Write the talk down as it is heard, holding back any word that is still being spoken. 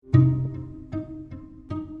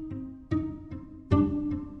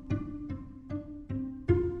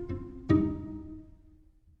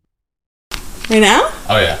now?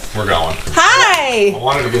 Oh yeah, we're going. Hi! I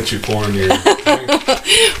wanted to get you pouring your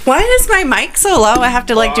Why is my mic so low? I have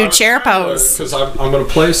to do chair pose. Because I'm going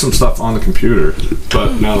to play some stuff on the computer.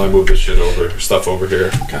 But now that I move this stuff over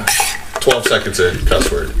here. Gosh. 12 seconds in,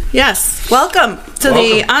 cuss word. Yes. Welcome to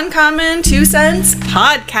the Uncommon 2 Cents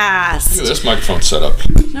podcast. Look at this microphone setup.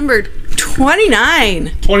 Number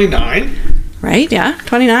 29. 29? Right? Yeah,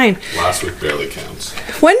 29. Last week barely counts.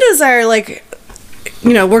 When does our,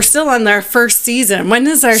 we're still on our first season. When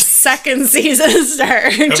does our second season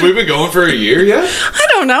start? Have we been going for a year yet? I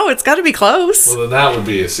don't know. It's got to be close. Well, then that would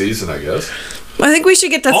be a season, I guess. I think we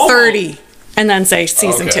should get to 30 and then say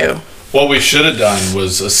season 2. What we should have done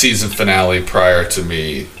was a season finale prior to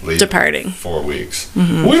me leaving. Departing. 4 weeks.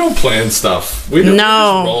 Mm-hmm. We don't plan stuff. We're just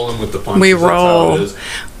rolling with the punches. We roll. That's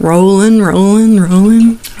how it is.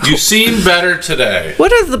 Rolling. You seem better today.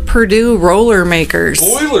 What are the Purdue roller makers?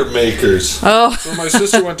 Boiler makers. Oh. So my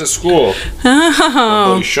sister went to school.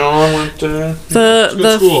 Oh. My Sean went to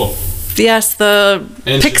school. Yes, the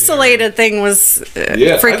Engineering. Pixelated thing was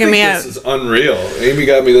freaking me out. This is unreal. Amy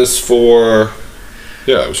got me this for...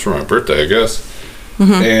 Yeah, it was for my birthday, I guess.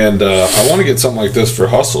 Mm-hmm. And I want to get something like this for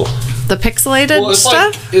Hustle. The pixelated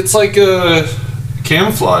stuff? It's like a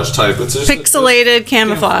camouflage type. It's just pixelated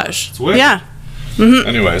camouflage. It's weird. Yeah. Mm-hmm.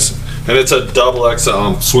 Anyways, and it's a double XL.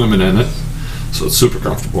 I'm swimming in it, so it's super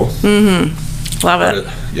comfortable. Mm-hmm. Love it.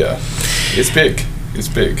 Yeah, it's big. It's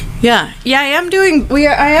big. Yeah, I am doing.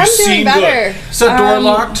 I am doing better. Good. Is that door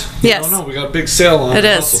locked? Yes. No, we got a big sale on. It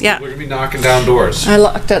is. Yeah. We're gonna be knocking down doors. I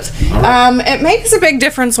locked it. Right. It makes a big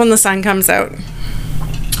difference when the sun comes out.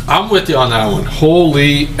 I'm with you on that one.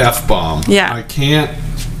 Holy F-bomb. Yeah. I can't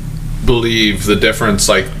believe the difference,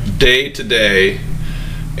 day to day.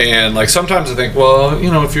 And sometimes I think, well,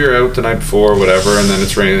 if you're out the night before or whatever, and then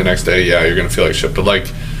it's raining the next day, yeah, you're gonna feel like shit. But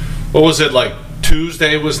what was it like?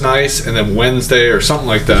 Tuesday was nice, and then Wednesday or something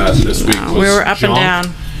like that this week was we were up junk, and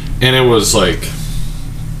down. And it was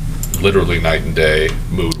literally night and day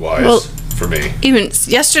mood-wise for me. Even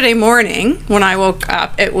yesterday morning when I woke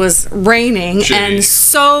up, it was raining and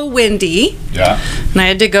so windy. Yeah. And I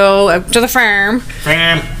had to go out to the farm.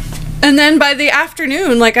 And then by the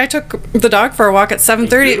afternoon, I took the dog for a walk at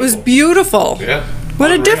 7:30. It was beautiful. Yeah.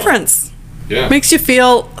 What a difference. Yeah. Makes you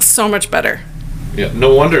feel so much better. Yeah,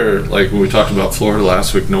 no wonder, when we talked about Florida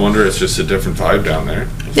last week, no wonder it's just a different vibe down there.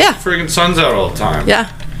 Yeah. Friggin' sun's out all the time.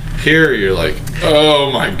 Yeah. Here, you're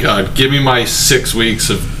oh my God, give me my 6 weeks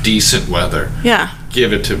of decent weather. Yeah.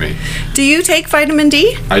 Give it to me. Do you take vitamin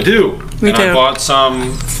D? I do. Me too. I bought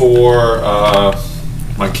some for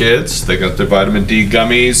my kids. They got their vitamin D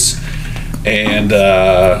gummies and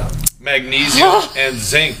magnesium and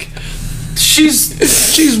zinc. She's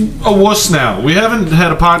a wuss now. We haven't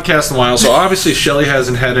had a podcast in a while, so obviously Shelly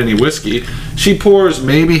hasn't had any whiskey. She pours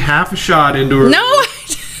maybe half a shot into her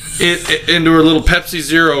into her little Pepsi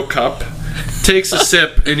Zero cup, takes a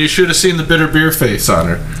sip, and you should have seen the bitter beer face on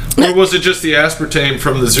her. Or was it just the aspartame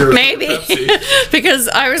from the Zero Maybe. Pepsi? Because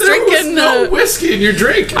I was there drinking was no whiskey in your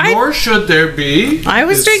drink, nor should there be. I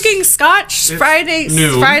was drinking Scotch Friday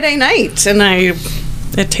night, and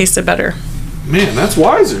it tasted better. Man, that's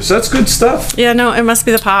Wiser's. That's good stuff. Yeah, no, it must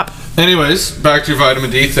be the pop. Anyways, back to your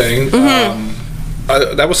vitamin D thing.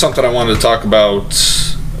 Mm-hmm. That was something I wanted to talk about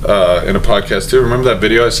in a podcast too. Remember that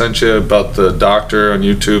video I sent you about the doctor on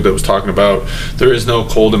YouTube that was talking about there is no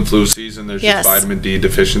cold and flu season, there's just vitamin D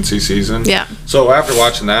deficiency season? Yeah. So after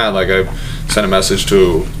watching that, I sent a message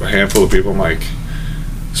to a handful of people,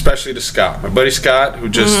 especially to Scott, my buddy Scott, who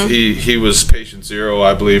just he was patient 0,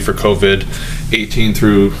 I believe, for COVID 18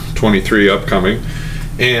 through 23 upcoming,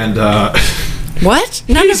 and what?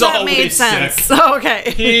 None of that made sense. Oh, okay.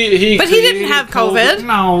 But he didn't have COVID.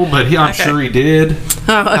 No, but I'm sure he did.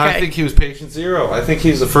 Oh, okay. I think he was patient 0. I think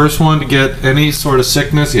he's the first one to get any sort of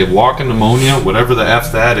sickness. He had walking pneumonia, whatever the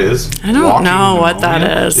F that is. I don't know what that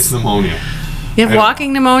is. It's pneumonia. You have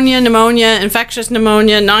walking pneumonia, infectious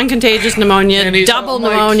pneumonia, non-contagious pneumonia, double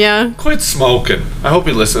pneumonia. Quit smoking. I hope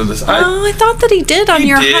he listened to this. I thought that he did on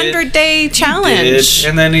your 100-day challenge. He did.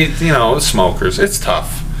 And then smokers. It's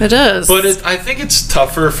tough. It is. But I think it's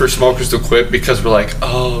tougher for smokers to quit because we're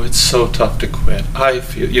it's so tough to quit. I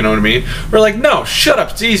feel, you know what I mean? We're no, shut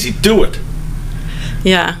up. It's easy. Do it.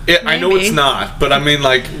 Yeah. I know it's not, but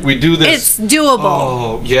we do this. It's doable.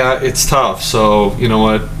 Oh, yeah, it's tough. So, you know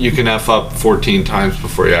what? You can F up 14 times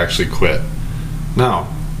before you actually quit. No.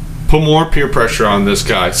 Put more peer pressure on this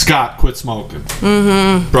guy. Scott, quit smoking.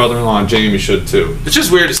 Mm-hmm. Brother-in-law Jamie should too. It's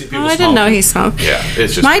just weird to see people smoking. I didn't know he smoked. Yeah,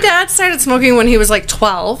 it's just my dad started smoking when he was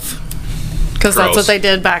 12. Because that's what they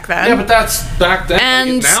did back then. Yeah, but that's back then.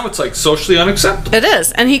 And now it's socially unacceptable. It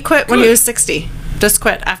is. And he quit when he was 60. just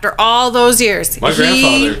quit after all those years. My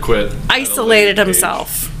grandfather quit. Isolated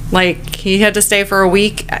himself. Like, he had to stay for a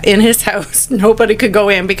week in his house. Nobody could go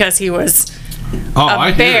in because he was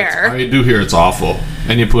a bear. I do hear it's awful.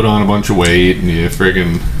 And you put on a bunch of weight and you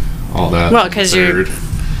friggin' all that. Well, because you're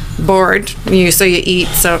bored. So you eat.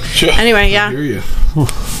 So, anyway, yeah. I hear you.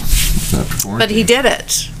 But he did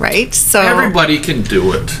it, right? So everybody can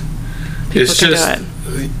do it. It's just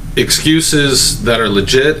excuses that are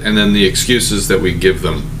legit, and then the excuses that we give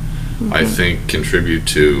them, I think, contribute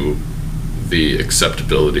to the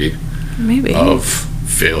acceptability of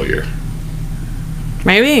failure.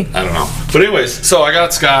 Maybe. I don't know. But anyways, so I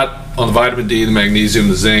got Scott on the vitamin D, the magnesium,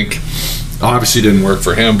 the zinc. Obviously didn't work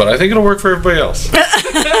for him, but I think it'll work for everybody else.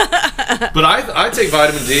 But I take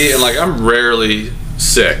vitamin D, and like, I'm rarely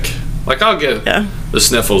sick. Like, I'll get the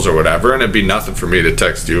sniffles or whatever, and it'd be nothing for me to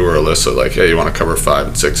text you or Alyssa like, hey, you want to cover 5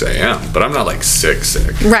 and 6 a.m. But I'm not like sick.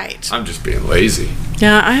 Right. I'm just being lazy.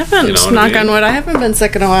 Yeah, I haven't, knock on wood, I haven't been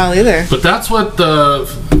sick in a while either. But that's what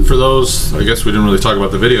for those, I guess we didn't really talk about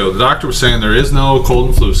the video, the doctor was saying there is no cold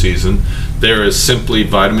and flu season. There is simply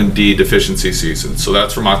vitamin D deficiency season. So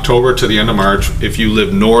that's from October to the end of March. If you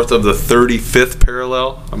live north of the 35th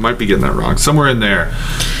parallel, I might be getting that wrong, somewhere in there,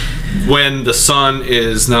 when the sun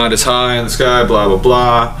is not as high in the sky, blah, blah,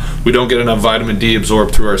 blah, we don't get enough vitamin D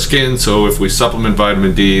absorbed through our skin. So if we supplement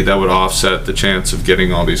vitamin D, that would offset the chance of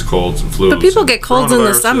getting all these colds and flus. But people get colds in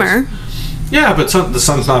the summer. Yeah, but the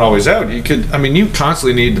sun's not always out. You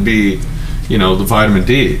constantly need to be, the vitamin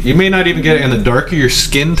D. You may not even get it. And the darker your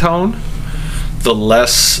skin tone, the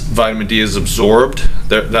less vitamin D is absorbed.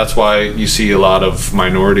 That's why you see a lot of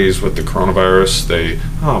minorities with the coronavirus. I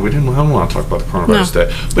don't want to talk about the coronavirus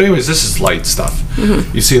today. But anyways, this is light stuff.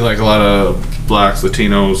 Mm-hmm. You see like a lot of blacks,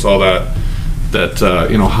 Latinos, all that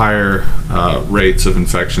higher rates of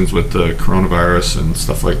infections with the coronavirus and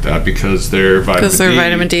stuff like that because their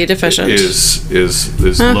vitamin D deficient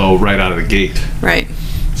is low right out of the gate. Right.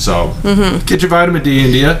 So get your vitamin D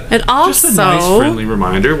into you. It also, just a nice friendly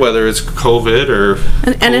reminder, whether it's COVID or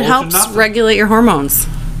and it helps regulate your hormones.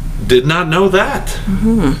 Did not know that.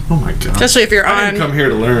 Mm-hmm. Oh my god! Especially if you're I didn't come here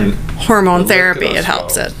to learn hormone therapy, it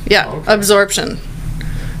helps it. Yeah, okay. Absorption.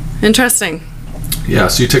 Interesting. Yeah,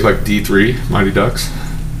 so you take like D3, Mighty Ducks.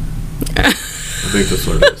 I think that's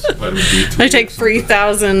what it is. Vitamin D3. I take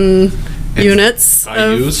 3,000 units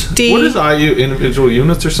IUs? of D. What is IU? Individual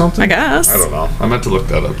units or something? I guess. I don't know. I meant to look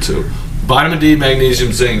that up too. Vitamin D,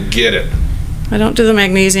 magnesium, zinc. Get it. I don't do the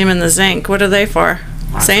magnesium and the zinc. What are they for?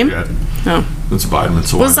 Same? Oh. It's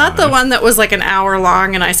vitamins. So was that the one that was like an hour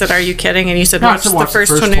long and I said, are you kidding? And you said, watch the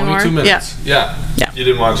first 20 more? Minutes. Yeah. You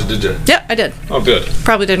didn't watch it, did you? Yeah, I did. Oh, good.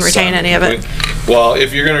 Probably didn't retain any of it. Well,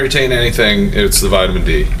 if you're going to retain anything, it's the vitamin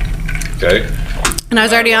D. Okay? And I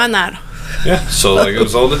was already on that. Yeah, so like it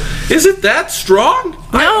was all is it that strong?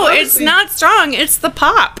 No, it's not strong. It's the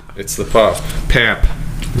pop. It's the pop. Pamp.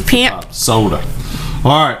 Pamp. Soda.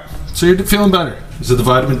 All right. So you're feeling better. Is it the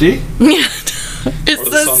vitamin D? Yeah. It's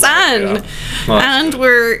the sun. And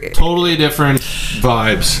we're totally different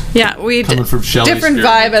vibes. Yeah, we coming from Shelly's different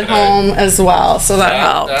vibe at home as well, so that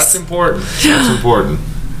helps. That's important. That's important.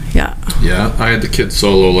 Yeah. Yeah, I had the kids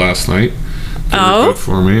solo last night. Good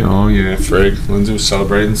for me. Oh yeah, Frig. Lindsay was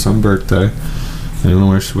celebrating some birthday. I don't know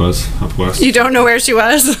where she was. Up west. You don't know where she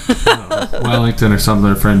was? Wellington or something.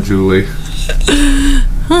 Her friend Julie.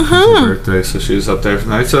 Her birthday, so she was up there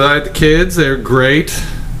tonight. So I had the kids. They're great.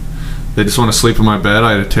 They just want to sleep in my bed.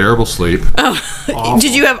 I had a terrible sleep. Oh,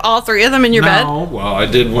 did you have all three of them in your bed? No, well, I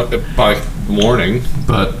did by morning,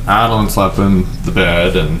 but Adeline slept in the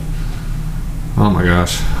bed, and oh my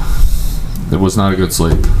gosh, it was not a good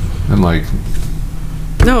sleep. And like,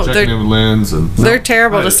 no, checking in with Lynn's, and they're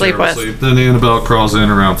terrible to sleep with. Then Annabelle crawls in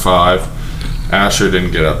around 5. Asher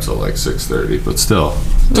didn't get up till like 6:30, but still,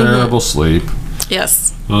 terrible sleep.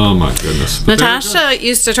 Yes. Oh my goodness. But Natasha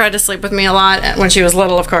used to try to sleep with me a lot when she was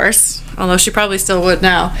little, of course, although she probably still would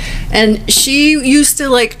now. And she used to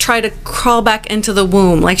like try to crawl back into the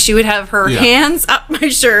womb. Like she would have her hands up my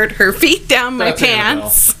shirt, her feet down my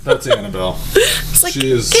pants. That's Annabelle. It's like,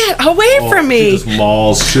 get away from me. She just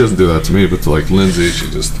mauls. She doesn't do that to me, but to like Lindsay,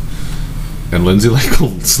 and Lindsay like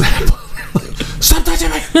will snap. Stop touching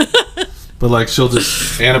me. But like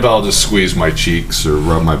Annabelle just squeeze my cheeks or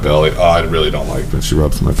rub my belly. Oh, I really don't like when she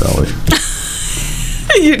rubs my belly.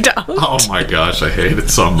 You don't? Oh my gosh, I hate it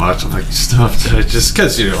so much. I'm like, stop. Just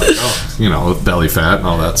because you're like, belly fat and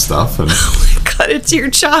all that stuff. And oh my god, it's your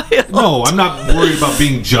child. No, I'm not worried about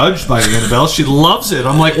being judged by Annabelle. She loves it.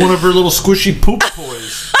 I'm like one of her little squishy poop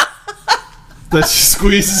toys. that she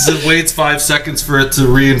squeezes and waits 5 seconds for it to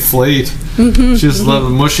reinflate. She's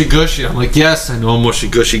loving mushy gushy. I'm like, yes, I know mushy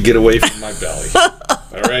gushy. Get away from my belly.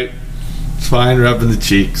 All right, it's fine, rubbing the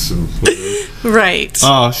cheeks and whatever. Right.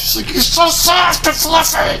 Oh, she's like, you're so soft and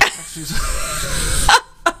fluffy.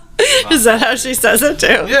 Is that how she says it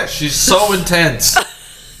too? Yeah, she's so intense.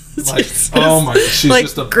 Like, oh my, she's like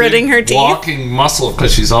just a gritting big her teeth. walking muscle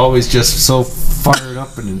because she's always just so fired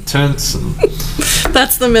up and intense. And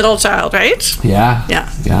that's the middle child, right? yeah,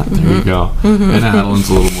 there you go. And Adeline's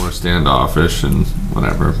a little more standoffish and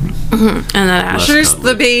whatever. And then Asher's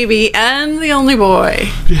the baby and the only boy.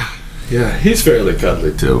 Yeah, he's fairly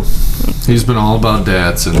cuddly too. He's been all about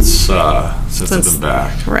dad since I've been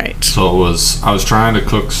back. Right. So I was trying to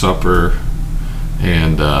cook supper,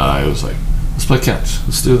 and I was like, let's play catch.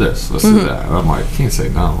 Let's do this. Let's do that. And I'm like, can't say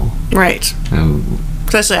no. Right. And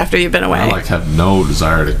especially after you've been away. I have no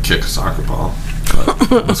desire to kick a soccer ball.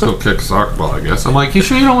 But let's go kick a soccer ball, I guess. I'm like, you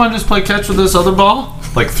sure you don't want to just play catch with this other ball?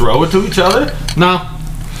 Like throw it to each other? No.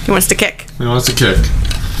 He wants to kick. He wants to kick.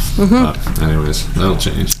 But anyways, that'll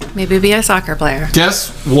change. Maybe be a soccer player.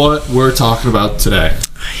 Guess what we're talking about today?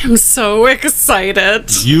 I'm so excited.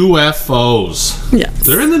 UFOs. Yeah.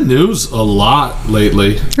 They're in the news a lot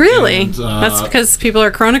lately. Really? And, that's because people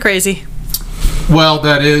are corona crazy. Well,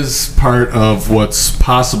 that is part of what's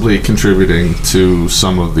possibly contributing to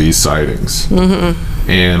some of these sightings.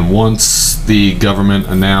 And once the government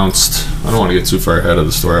announced, I don't want to get too far ahead of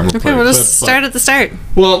the story. I'm gonna play we'll a just clip, start at the start.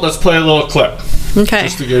 Well, let's play a little clip. Okay.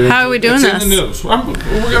 How are we doing this? It's in the news. We're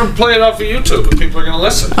going to play it off of YouTube, and people are going to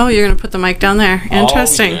listen. Oh, you're going to put the mic down there.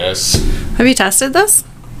 Interesting. Oh, yes. Have you tested this?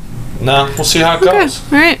 No, we'll see how it goes.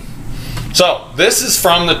 All right. So, this is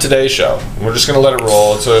from the Today Show. We're just going to let it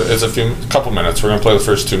roll. It's a couple minutes. We're going to play the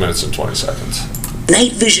first 2 minutes and 20 seconds.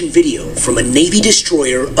 Night vision video from a Navy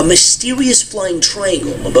destroyer, a mysterious flying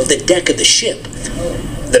triangle above the deck of the ship.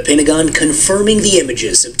 The Pentagon confirming the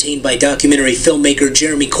images obtained by documentary filmmaker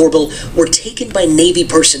Jeremy Corbell were taken by Navy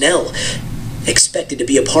personnel, expected to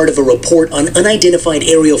be a part of a report on unidentified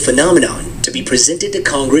aerial phenomenon to be presented to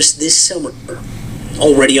Congress this summer.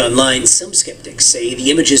 Already online, some skeptics say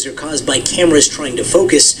the images are caused by cameras trying to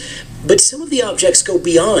focus, but some of the objects go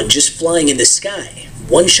beyond just flying in the sky.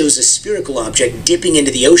 One shows a spherical object dipping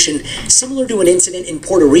into the ocean, similar to an incident in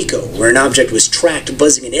Puerto Rico, where an object was tracked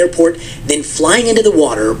buzzing an airport, then flying into the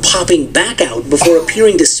water, popping back out before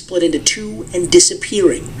appearing to split into two and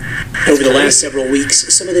disappearing. Over the last several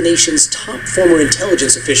weeks, some of the nation's top former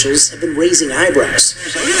intelligence officials have been raising eyebrows.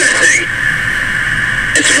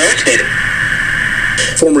 It's rotating.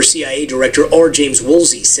 Former CIA Director R. James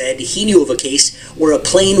Woolsey said he knew of a case where a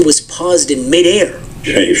plane was paused in midair.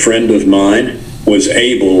 A friend of mine was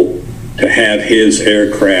able to have his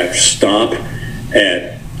aircraft stop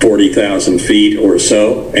at 40,000 feet or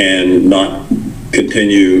so and not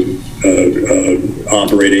continue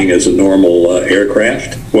operating as a normal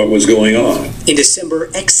aircraft. What was going on? In December,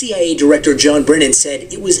 ex-CIA Director John Brennan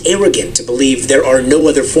said it was arrogant to believe there are no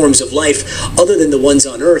other forms of life other than the ones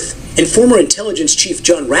on Earth. And former intelligence chief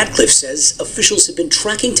John Ratcliffe says officials have been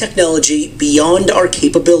tracking technology beyond our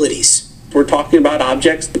capabilities. We're talking about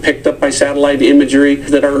objects picked up by satellite imagery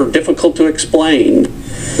that are difficult to explain.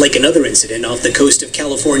 Like another incident off the coast of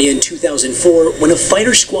California in 2004 when a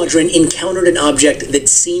fighter squadron encountered an object that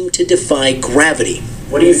seemed to defy gravity.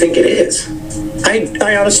 What do you think it is?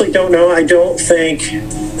 I honestly don't know. I don't think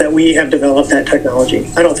that we have developed that technology.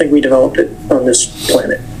 I don't think we developed it on this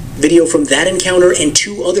planet. Video from that encounter and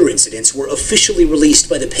two other incidents were officially released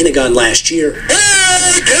by the Pentagon last year.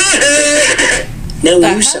 Now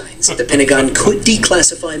new signs that the Pentagon could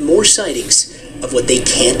declassify more sightings of what they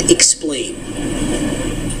can't explain.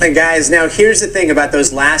 And guys, now here's the thing about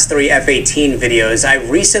those last three F-18 videos. I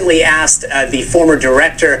recently asked the former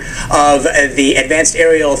director of the Advanced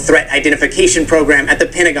Aerial Threat Identification Program at the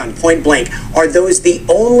Pentagon, point blank, are those the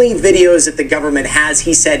only videos that the government has?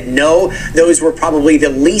 He said no, those were probably the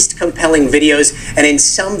least compelling videos, and in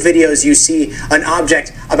some videos you see an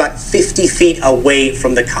object about 50 feet away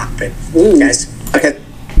from the cockpit. Guys, okay.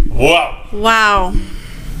 Wow. Wow.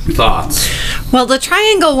 Thoughts? Well, the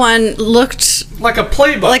triangle one looked like a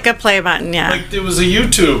play button. Like a play button, yeah. Like it was a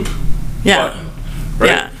YouTube button. Right?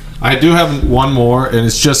 Yeah. I do have one more, and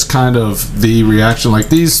it's just kind of the reaction. Like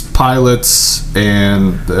these pilots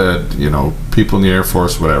and people in the Air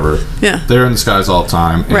Force, whatever. Yeah. They're in the skies all the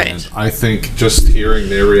time, and right. I think just hearing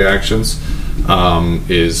their reactions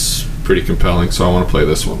is pretty compelling. So I want to play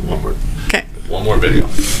this one more. Okay. One more video.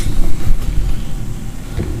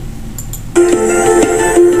 There's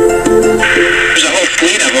a whole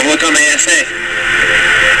fleet of them. Look on the ASA.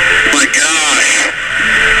 My gosh.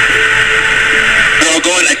 They're all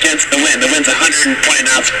we're going against the wind. The wind's 120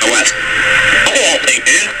 knots from the west. Oh, that thing,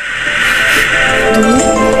 dude.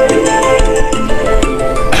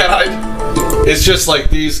 It's just like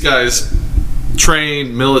these guys,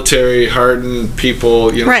 trained, military, hardened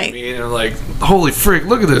people, you know what I mean? And like, holy frick,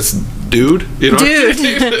 look at this dude. You know what I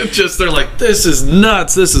mean? Just, they're like, this is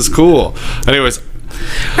nuts, this is cool. Anyways.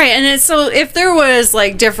 Right, and it's, so if there was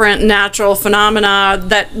like different natural phenomena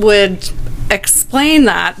that would explain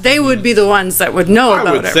that, they would be the ones that would know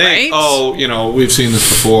about it, right? Oh, you know, we've seen this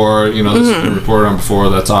before, you know, this has been reported on before,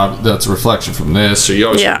 that's a reflection from this, or you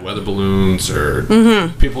always see weather balloons, or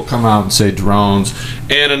people come out and say drones.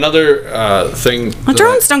 And another thing, well,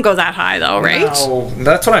 drones don't go that high though, right? No,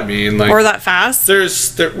 that's what I mean, like, or that fast.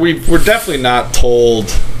 We're definitely not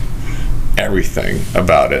told everything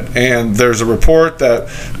about it, and there's a report that,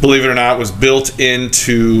 believe it or not, was built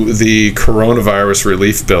into the coronavirus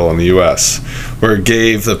relief bill in the US, where it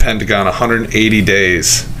gave the Pentagon 180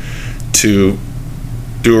 days to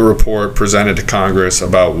do a report presented to Congress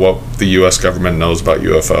about what the US government knows about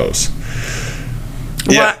UFOs.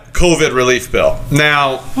 Yeah, COVID relief bill.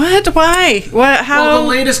 Now, what? Why? What? How? Well, the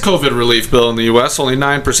latest COVID relief bill in the U.S., only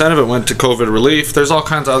 9% of it went to COVID relief. There's all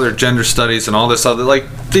kinds of other gender studies and all this other, like,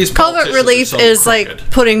 these COVID relief is crooked. Like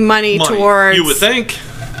putting money towards. You would think,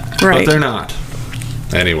 right? But they're not.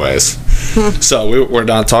 Anyways, so we're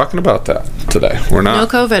not talking about that today. We're not. No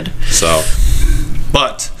COVID. So,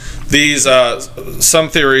 but these some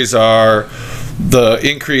theories are the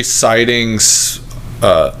increased sightings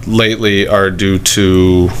lately are due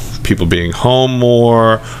to people being home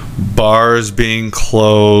more, bars being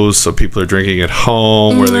closed, so people are drinking at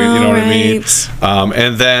home, where they, you know what I mean.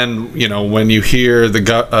 And then, you know, when you hear the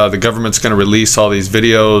government's going to release all these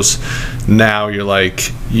videos, now you're like,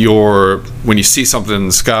 when you see something in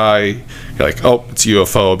the sky, you're like, oh, it's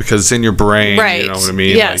UFO, because it's in your brain, right? You know what I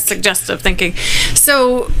mean? Yeah, like, suggestive thinking.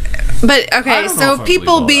 So, but okay, so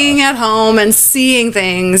people being at home and seeing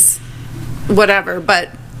things, whatever, but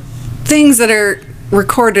things that are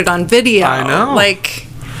recorded on video, I know, like,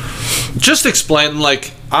 just explain,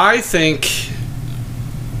 like, I think,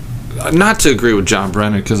 not to agree with John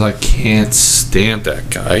Brennan, because I can't stand that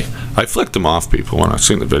guy. I flicked him off, people, when I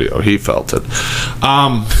seen the video. He felt it.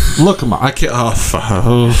 Look him up. I can't.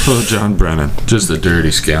 Oh, John Brennan, just a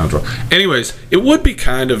dirty scoundrel. Anyways, it would be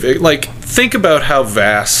kind of like, think about how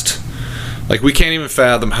vast. Like, we can't even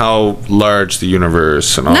fathom how large the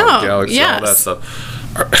universe and all the galaxies, all that stuff.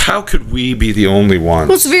 How could we be the only ones?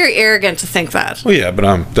 Well, it's very arrogant to think that. Well, yeah,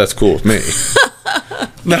 but that's cool with me.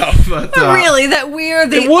 No, but really, that we're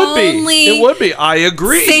the only. It would be. I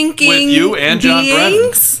agree thinking with you and John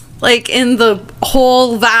beings, like, in the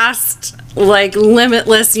whole vast, like,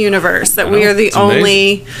 limitless universe, that we are the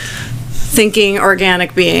only thinking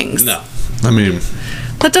organic beings. No, I mean,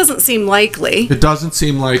 that doesn't seem likely. It doesn't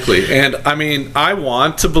seem likely, and I mean, I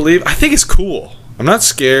want to believe. I think it's cool. I'm not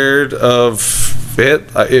scared of it.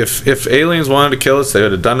 If aliens wanted to kill us, they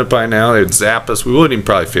would have done it by now. They would zap us. We wouldn't even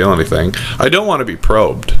probably feel anything. I don't want to be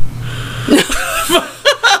probed.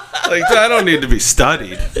 Like, I don't need to be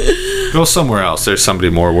studied. Go somewhere else. There's somebody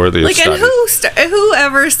more worthy of study. And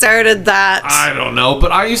whoever started that? I don't know,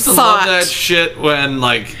 but I used to love that shit when,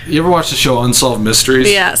 like, you ever watch the show Unsolved Mysteries?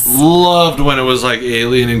 Yes. Loved when it was, like,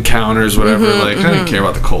 alien encounters, whatever. I didn't care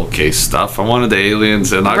about the cold case stuff. I wanted the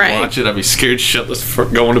aliens, and I'd watch it. I'd be scared shitless for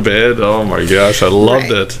going to bed. Oh, my gosh. I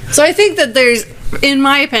loved it. So I think that there's, in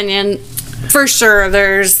my opinion, for sure,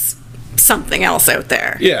 there's something else out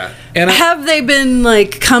there. Yeah. And have they been,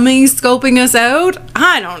 like, scoping us out?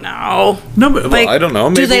 I don't know. No, but, well, I don't know.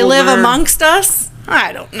 Maybe do they live amongst us?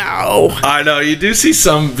 I don't know. I know. You do see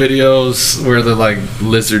some videos where they're, like,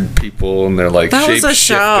 lizard people, and they're, like,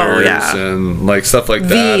 shapeshifters and, like, stuff like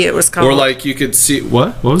that. V, it was called. Or, like, you could see...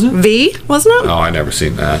 What was it? V, wasn't it? Oh, I never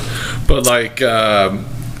seen that. But, like, you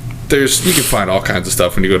can find all kinds of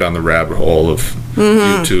stuff when you go down the rabbit hole of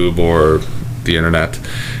YouTube or the internet.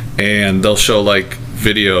 And they'll show, like,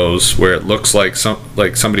 videos where it looks like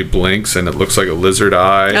somebody blinks and it looks like a lizard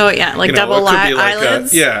eye. Oh yeah, like, double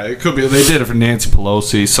eyelids. It could be. They did it for Nancy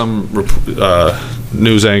Pelosi, some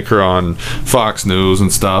news anchor on Fox News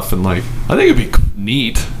and stuff. And, like, I think it'd be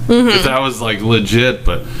neat if that was, like, legit.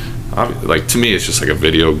 But, like, to me, it's just like a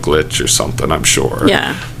video glitch or something, I'm sure.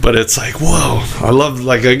 Yeah. But it's like, whoa! I love,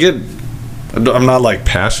 like, I'm not, like,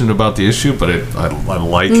 passionate about the issue, but I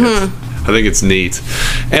like it. I think it's neat.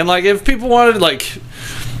 And, like, if people wanted, like,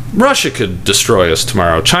 Russia could destroy us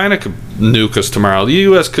tomorrow. China could nuke us tomorrow. The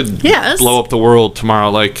U.S. could blow up the world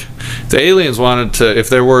tomorrow. Like, the aliens wanted to, if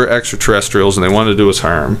there were extraterrestrials and they wanted to do us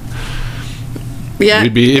harm, Yeah.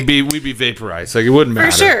 we'd be vaporized. Like, it wouldn't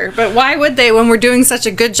matter. For sure. But why would they when we're doing such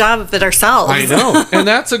a good job of it ourselves? I know. And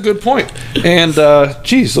that's a good point. And,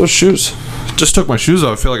 geez, those shoes. Just took my shoes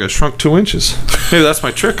off. I feel like I shrunk 2 inches. Maybe that's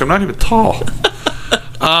my trick. I'm not even tall.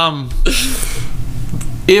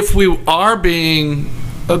 If we are being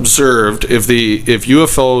observed, if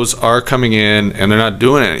UFOs are coming in and they're not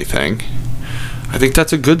doing anything, I think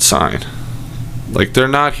that's a good sign. Like, they're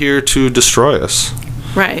not here to destroy us.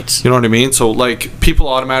 Right. You know what I mean? So, like, people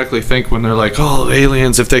automatically think when they're like, oh,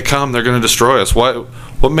 aliens, if they come, they're going to destroy us.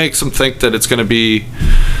 What makes them think that it's going to be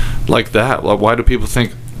like that? Like, why do people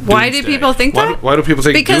think Why do people think that? Why do people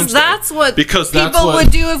think Because doomsday? that's what Because people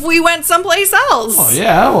would do if we went someplace else. Oh,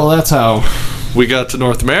 yeah. Well, that's how we got to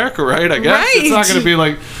North America, right? I guess. Right. It's not going to be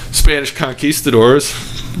like Spanish conquistadors.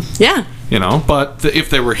 Yeah. You know, but if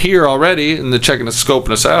they were here already and they're checking us,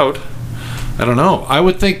 scoping us out, I don't know. I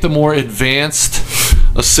would think the more advanced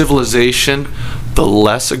a civilization, the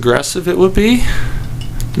less aggressive it would be.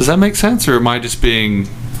 Does that make sense? Or am I just being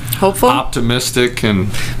hopeful, optimistic? And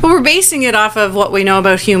well, we're basing it off of what we know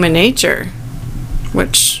about human nature,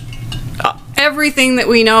 which everything that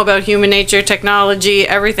we know about human nature, technology,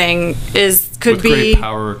 everything could with be. Great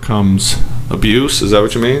power comes abuse. Is that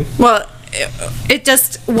what you mean? Well, it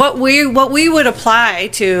just what we would apply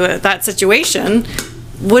to that situation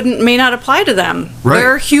may not apply to them. Right.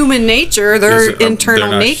 Their human nature, their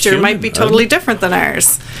internal nature human, might be totally different than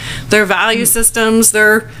ours. Their value systems,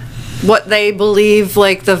 what they believe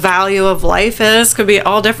like the value of life is could be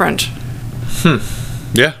all different.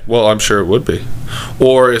 Yeah, well, I'm sure it would be.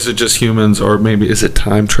 Or is it just humans, or maybe is it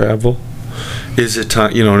time travel? Is it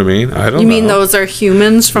time, you know what I mean? I don't know. You mean those are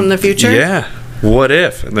humans from the future? Yeah. What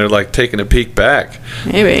if? And they're like taking a peek back.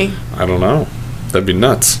 Maybe. I don't know. That'd be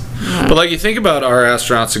nuts. But like, you think about our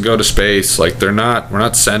astronauts that go to space, like we're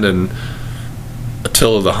not sending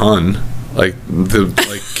Attila the Hun, like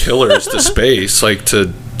killers to space, like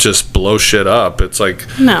to just blow shit up. It's like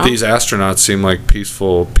these astronauts seem like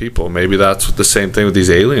peaceful people. Maybe that's the same thing with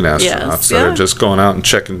these alien astronauts that are just going out and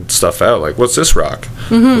checking stuff out. Like, what's this rock?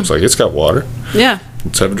 Looks like it's got water. Yeah.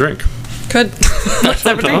 Let's have a drink. Could. Let's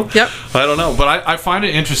have a drink. Yep. I don't know, but I find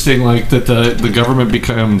it interesting, like that the government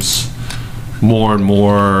becomes more and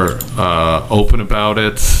more open about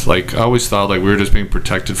it. Like, I always thought like we were just being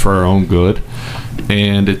protected for our own good,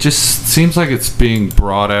 and it just seems like it's being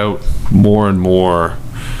brought out more and more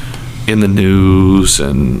in the news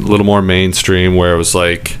and a little more mainstream, where it was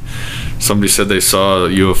like somebody said they saw a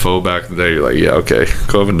UFO back in the day. You're like, yeah, okay,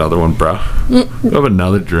 go have another one, bro. Go have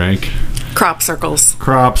another drink. Crop circles.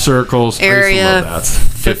 Area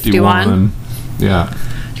 51. Yeah.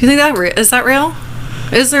 Do you think is that real?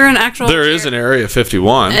 Is there an actual? There is an Area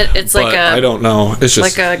 51. It's like I don't know. It's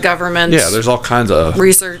just like a government. Yeah, there's all kinds of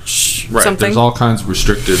research. Right. Something. There's all kinds of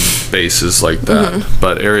restricted bases like that.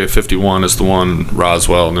 But Area 51 is the one,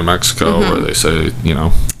 Roswell, New Mexico, where they say,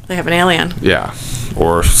 they have an alien. Yeah,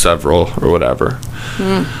 or several, or whatever.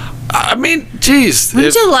 I mean, geez.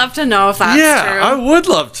 Wouldn't you love to know if that's true? Yeah, I would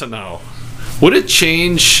love to know. Would it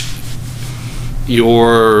change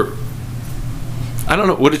your... I don't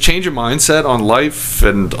know. Would it change your mindset on life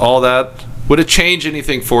and all that? Would it change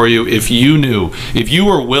anything for you if you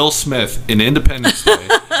were Will Smith in Independence Day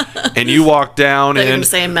and you walked down They're and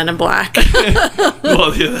saying Men in Black?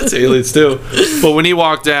 Well, yeah, that's aliens too. But when he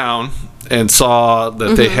walked down and saw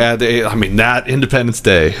that they had that Independence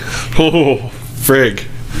Day, oh, frig.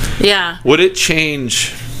 Yeah. Would it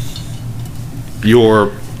change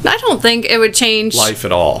your? I don't think it would change life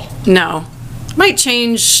at all. No, might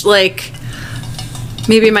change like.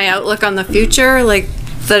 Maybe my outlook on the future, like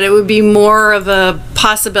that it would be more of a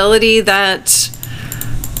possibility that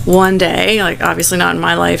one day, like obviously not in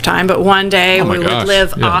my lifetime, but one day we would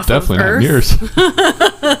live off of Earth. Definitely not yours.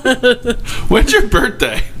 When's your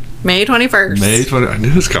birthday? May 21st. May 20th. I knew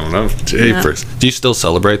it was coming up. First. Do you still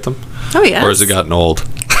celebrate them? Oh, yes. Or has it gotten old?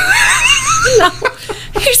 No.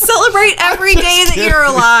 You celebrate every day that you're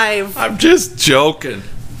alive. I'm just joking.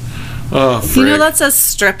 Oh, you know that says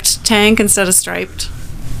stripped tank instead of striped?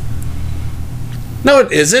 No,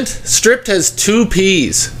 it isn't. Stripped has 2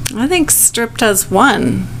 P's. I think stripped has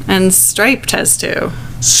 1 and striped has 2.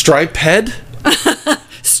 Stripe head?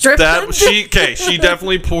 Stripped head? She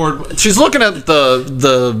definitely poured. She's looking at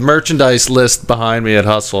the merchandise list behind me at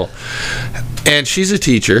Hustle, and she's a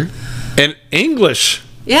teacher, and English.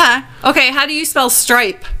 Yeah. Okay, how do you spell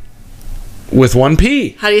stripe? With 1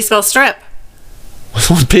 P. How do you spell strip? With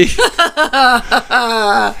 1 P.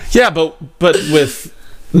 Yeah, but with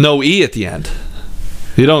no E at the end.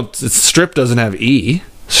 Strip doesn't have E.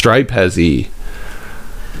 Stripe has E.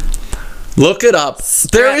 Look it up.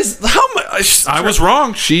 There is how much. I was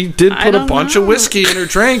wrong. She did put a bunch of whiskey in her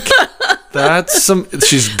drink. That's some.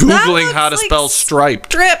 She's googling how to spell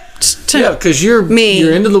striped. Stripped. Yeah, because you're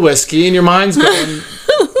into the whiskey and your mind's going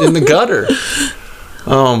in the gutter.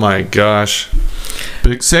 Oh my gosh.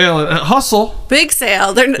 Big sale at Hustle. Big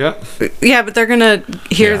sale. Yeah, but they're gonna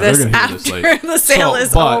hear this after the sale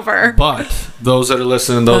is over. But those that are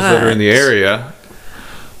listening, those that are in the area,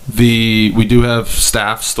 we do have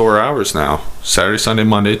staff store hours now. Saturday, Sunday,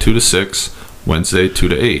 Monday 2 to 6, Wednesday 2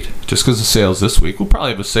 to 8. Just because the sale's this week, we'll probably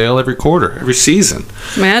have a sale every quarter, every season.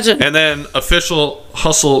 Imagine. And then official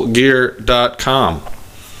hustlegear.com.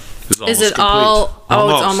 Is it all? Oh,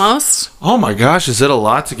 it's almost. Oh my gosh! Is it a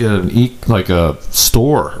lot to get a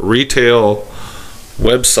store retail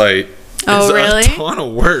website? Oh, really? A ton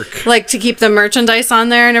of work. Like to keep the merchandise on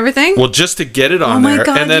there and everything. Well, just to get it on there. Oh my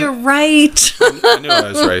God, and then, you're right. I knew I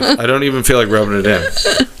was right. I don't even feel like rubbing it in,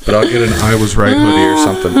 but I'll get an "I was right" hoodie or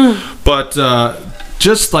something. But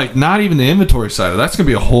just like not even the inventory side of that's gonna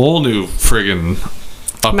be a whole new friggin'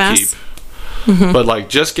 upkeep. But like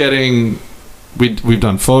just getting. We've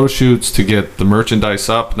done photo shoots to get the merchandise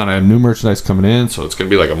up. Then I have new merchandise coming in, so it's going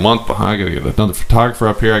to be like a month behind. I got to get another photographer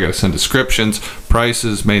up here. I got to send descriptions,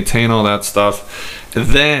 prices, maintain all that stuff. And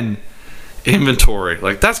then inventory.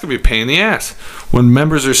 Like, that's going to be a pain in the ass. When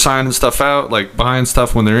members are signing stuff out, like buying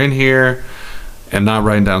stuff when they're in here and not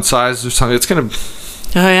writing down sizes or something, it's going to...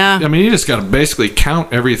 Oh, yeah. I mean, you just got to basically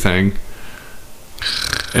count everything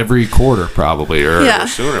every quarter probably or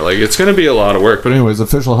sooner. Like it's going to be a lot of work. But anyways,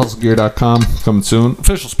 officialhustlegear.com coming soon.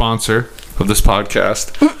 Official sponsor of this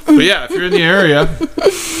podcast. But yeah, if you're in the area,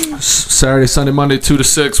 Saturday, Sunday, Monday 2 to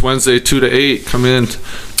 6, Wednesday 2 to 8, come in.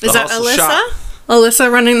 Is that Alyssa? Shop.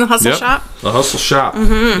 Alyssa running the Hustle Shop? The Hustle Shop.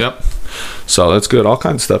 Yep. So that's good. All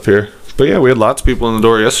kinds of stuff here. But yeah, we had lots of people in the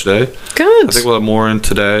door yesterday. Good. I think we'll have more in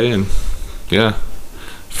today. And yeah,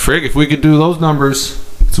 frig, if we could do those numbers,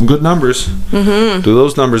 some good numbers, do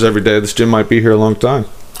those numbers every day, this gym might be here a long time.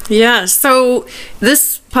 Yeah, so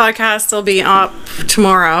this podcast will be up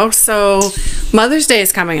tomorrow. So Mother's Day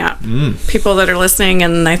is coming up. People that are listening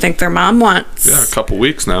and I think their mom wants a couple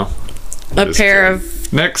weeks now a pair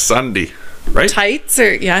of next Sunday, right? Tights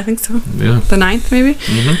or I think so. Yeah, the 9th maybe.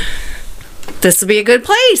 This will be a good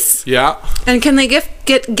place. Yeah. And can they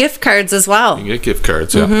get gift cards as well? You can get gift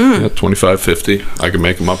cards, yeah. Yeah, $25, $50. I can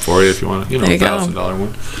make them up for you if you want. You know, $1,000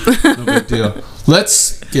 one. No big deal.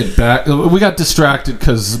 Let's get back. We got distracted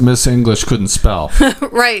because Miss English couldn't spell.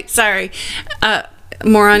 Right. Sorry.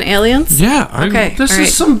 More on aliens? Yeah. Okay. This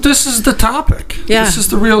is the topic. Yeah. This is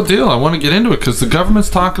the real deal. I want to get into it because the government's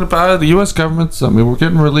talking about it. The U.S. government's. I mean, we're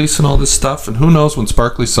getting releasing all this stuff, and who knows when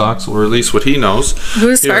Sparkly Socks will release what he knows.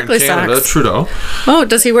 Who's Sparkly Socks? Trudeau. Oh,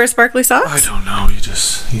 does he wear sarkly socks? I don't know. He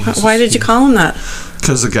just Why did you call him that?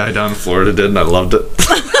 Because the guy down in Florida did, and I loved it.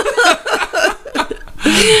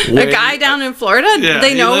 A guy down in Florida? Yeah,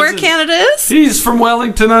 they know where Canada is? He's from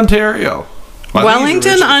Wellington, Ontario.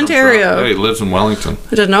 Wellington, Ontario. Yeah, he lives in Wellington.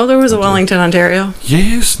 I didn't know there was a Wellington, Ontario.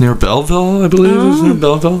 Yes, near Belleville, I believe. It was near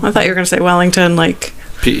Belleville. I thought you were going to say Wellington, like...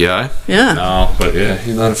 PEI? Yeah. No, but yeah,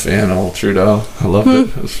 he's not a fan of old Trudeau. I loved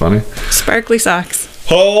it. It was funny. Sparkly socks.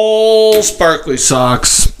 Whole sparkly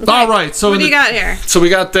socks. Okay. All right. So what do you got here? So we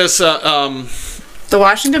got this... the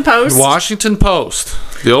Washington Post. Washington Post.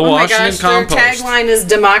 The old Washington Compost. Their tagline is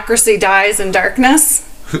 "Democracy dies in darkness."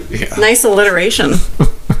 Yeah. Nice alliteration.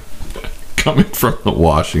 Coming from the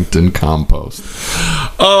Washington Compost.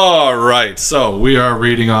 All right, so we are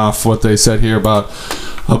reading off what they said here about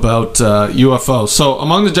UFOs. So,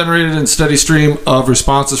 among the generated and steady stream of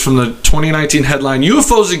responses from the 2019 headline,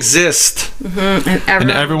 UFOs exist, and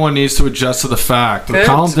everyone needs to adjust to the fact. The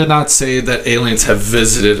column did not say that aliens have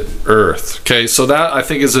visited Earth. Okay, so that I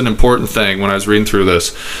think is an important thing when I was reading through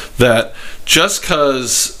this, that just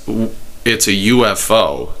because it's a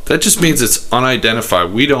UFO, that just means it's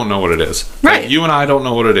unidentified. We don't know what it is. Right. Like, you and I don't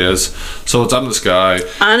know what it is. So it's up in the sky.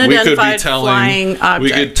 Unidentified flying object.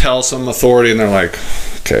 We could tell some authority and they're like,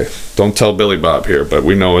 okay, don't tell Billy Bob here, but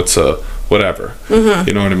we know it's a whatever.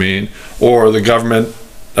 You know what I mean? Or the government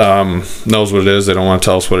knows what it is. They don't want to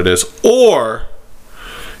tell us what it is. Or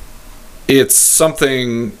it's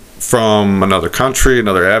something from another country,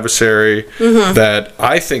 another adversary, that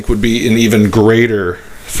I think would be an even greater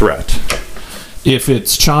threat. If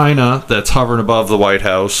it's China that's hovering above the White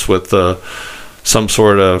House with some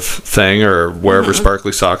sort of thing, or wherever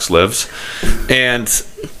Sparkly Socks lives, and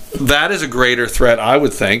that is a greater threat, I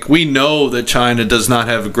would think. We know that China does not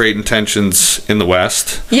have great intentions in the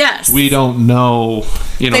West. Yes. We don't know,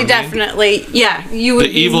 they definitely, yeah. You would the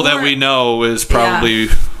evil that we know is probably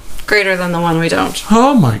greater than the one we don't.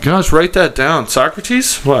 Oh my gosh, write that down.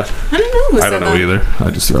 Socrates? What? I don't know. I don't know either.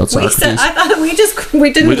 I just threw out Socrates. I thought we just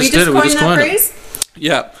coined that phrase.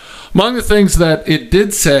 Yeah. Among the things that it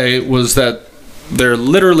did say was that there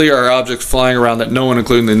literally are objects flying around that no one,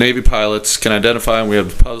 including the Navy pilots, can identify, and we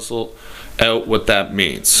have to puzzle out what that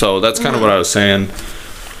means. So that's kind of what I was saying.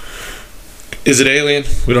 Is it alien?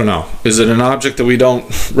 We don't know. Is it an object that we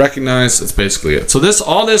don't recognize? That's basically it. So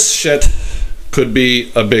all this shit could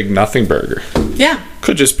be a big nothing burger. Yeah.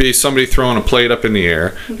 Could just be somebody throwing a plate up in the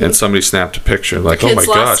air and somebody snapped a picture. Like, oh my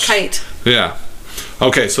gosh. Kite. Yeah.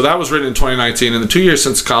 Okay, so that was written in 2019. In the 2 years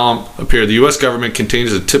since the column appeared, the U.S. government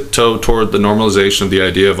continues to tiptoe toward the normalization of the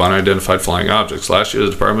idea of unidentified flying objects. Last year,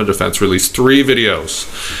 the Department of Defense released 3 videos.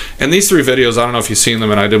 And these 3 videos, I don't know if you've seen them,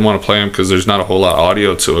 and I didn't want to play them because there's not a whole lot of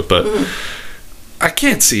audio to it, but I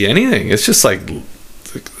can't see anything. It's just like,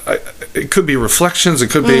 it could be reflections, it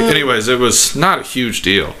could be... Anyways, it was not a huge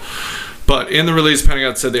deal. But in the release,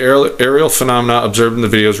 Pentagon said the aerial phenomena observed in the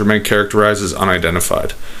videos remain characterized as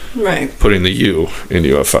unidentified. Right. Putting the U in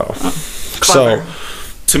UFO. So,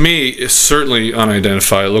 to me, it's certainly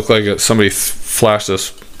unidentified. It looked like somebody flashed this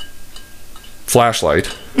flashlight.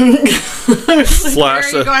 Where are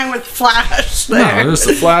you going with flash there? No, there's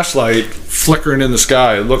the flashlight flickering in the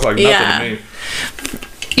sky. It looked like nothing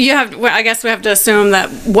to me. I guess we have to assume that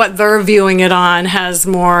what they're viewing it on has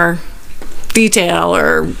more detail,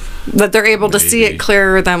 or that they're able to see it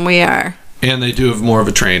clearer than we are. And they do have more of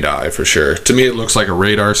a trained eye, for sure. To me, it looks like a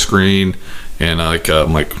radar screen, and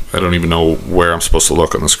I'm like, I don't even know where I'm supposed to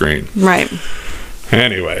look on the screen. Right.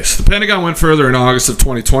 Anyways, the Pentagon went further in August of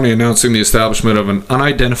 2020, announcing the establishment of an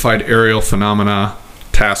Unidentified Aerial Phenomena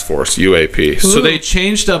Task Force, UAP. Ooh. So they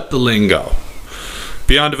changed up the lingo.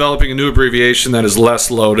 Beyond developing a new abbreviation that is less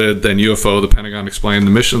loaded than UFO, the Pentagon explained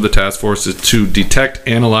the mission of the task force is to detect,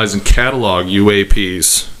 analyze, and catalog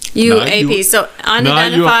UAPs. UAP, so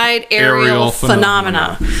unidentified aerial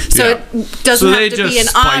phenomena. So it doesn't have to be an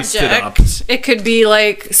object. It could be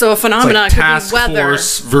like, so a phenomena could be weather.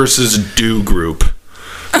 Task Force versus Do Group.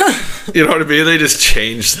 You know what I mean? They just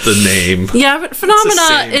changed the name. Yeah, but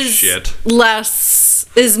phenomena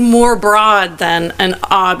is more broad than an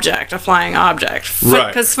object, a flying object. Right.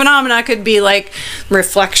 Because phenomena could be like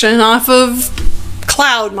reflection off of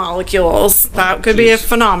cloud molecules. That could be a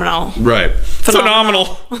phenomenal. Right.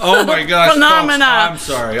 Phenomenal. Oh my gosh. Phenomena. I'm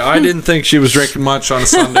sorry. I didn't think she was drinking much on a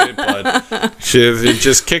Sunday, but she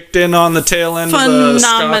just kicked in on the tail end of the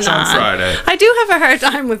scotch on Friday. I do have a hard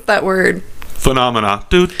time with that word. Phenomena.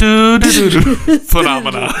 Do, do, do, do, do.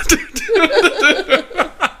 Phenomena.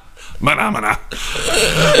 Phenomena.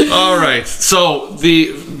 All right. So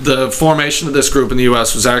the formation of this group in the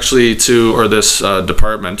U.S. was actually this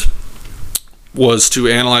department was to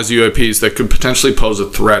analyze UAPs that could potentially pose a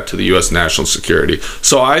threat to the U.S. national security.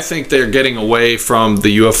 So I think they're getting away from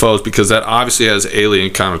the UFOs because that obviously has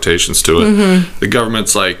alien connotations to it. Mm-hmm. The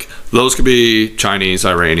government's like, those could be Chinese,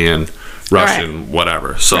 Iranian, Russian,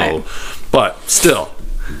 whatever. So, but still,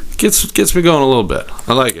 gets me going a little bit.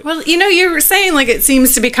 I like it. Well, you were saying like it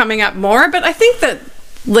seems to be coming up more, but I think that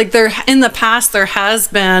like in the past there has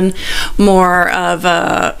been more of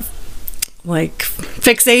a like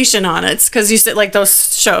fixation on it, because you said like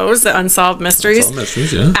those shows, the Unsolved Mysteries,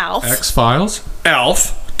 yeah. Alf, X-Files,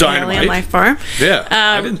 Alf, Dynamite, Alien Life Form. Yeah,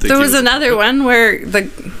 I didn't think there was another one where the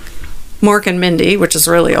Mork and Mindy, which is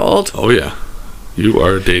really old. Oh yeah, you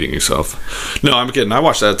are dating yourself. No, I'm kidding. I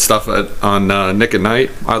watched that stuff on Nick at Night.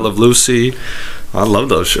 I Love Lucy. I love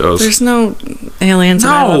those shows. There's no aliens.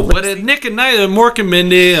 No, but at Nick at Night, Mork and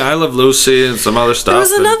Mindy, I Love Lucy, and some other stuff. There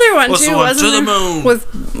was another one too, wasn't there? With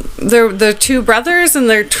the two brothers and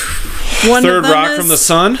their one. Third Rock from the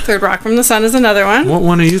Sun. Third Rock from the Sun is another one. What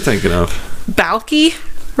one are you thinking of? Balky,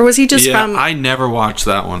 or was he just from? I never watched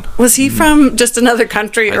that one. Was he from just another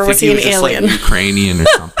country, or was he an alien? Like Ukrainian or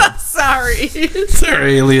something. Sorry, they're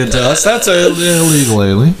alien to us. That's an illegal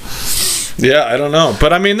alien. Yeah, I don't know.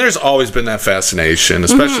 But I mean, there's always been that fascination,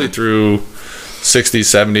 especially through 60s,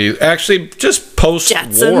 70s. Actually, just post-war.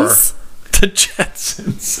 Jetsons. The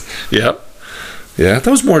Jetsons. Yep. Yeah, that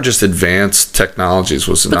was more just advanced technologies,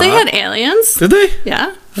 was it not? But they had aliens. Did they?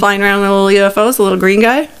 Yeah. Flying around the little UFOs, the little green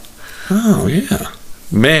guy. Oh, yeah.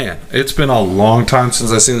 Man, it's been a long time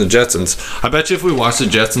since I've seen the Jetsons. I bet you if we watched the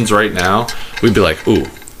Jetsons right now, we'd be like, ooh,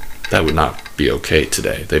 that would not be okay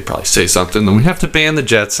today. They'd probably say something, then we have to ban the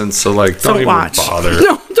Jetsons, so like don't even bother.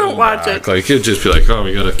 No, don't watch it. Like it'd just be like, oh,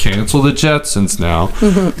 we gotta cancel the Jetsons now.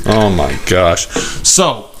 Oh my gosh.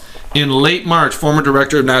 So in late March, former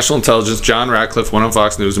Director of National Intelligence John Ratcliffe went on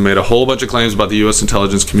Fox News and made a whole bunch of claims about the U.S.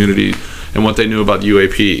 intelligence community and what they knew about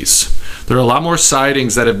UAPs. There are a lot more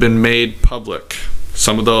sightings that have been made public.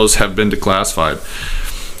 Some of those have been declassified.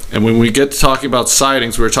 And when we get to talking about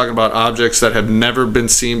sightings, we're talking about objects that have never been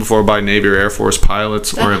seen before by Navy or Air Force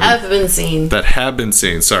pilots. That have been seen. That have been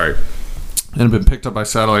seen, sorry. And have been picked up by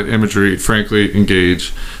satellite imagery, frankly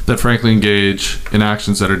engage in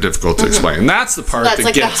actions that are difficult to explain. And that's the part That's that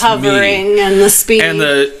like gets the hovering me. and the speed. And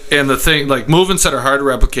the thing, like movements that are hard to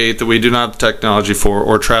replicate that we do not have the technology for,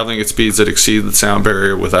 or traveling at speeds that exceed the sound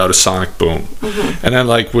barrier without a sonic boom. And then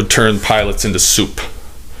like would turn pilots into soup.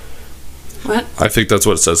 What? I think that's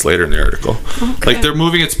what it says later in the article. Okay. Like they're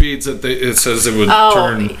moving at speeds that it says it would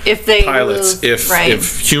turn if they pilots. move,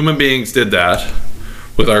 If human beings did that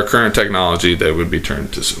with our current technology, they would be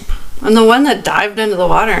turned to soup. And the one that dived into the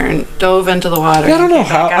water and dove into the water. I don't know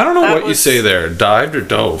how. I don't know what you say there. Dived or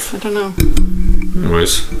dove? I don't know.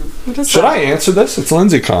 Anyways, What is should that? I answer this? It's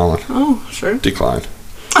Lindsay calling. Oh, sure. Decline.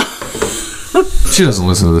 She doesn't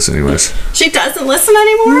listen to this anyways. She doesn't listen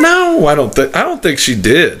anymore? No, I don't think she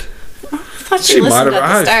did. I thought she listened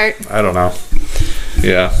at the start. I don't know.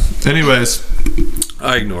 Yeah. Anyways,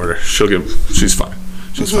 I ignored her. She's fine.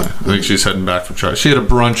 She's fine. I think she's heading back from church. She had a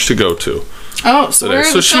brunch to go to Oh, so today.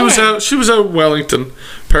 So she was out Wellington,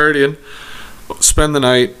 partying, spend the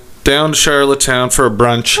night down to Charlottetown for a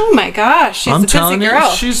brunch. Oh my gosh, she's I'm a busy telling girl.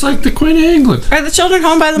 you, she's like the Queen of England. Are the children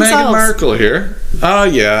home by themselves? Meghan Markle here. Oh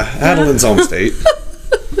yeah, Adeline's home state.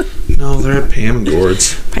 No, they're at Pam and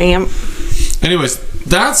Gord's. Pam. Anyways,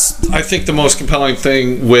 that's I think the most compelling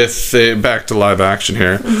thing with back to live action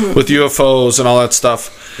here with UFOs and all that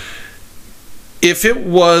stuff. If it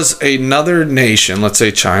was another nation, let's say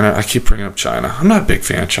China, I keep bringing up China. I'm not a big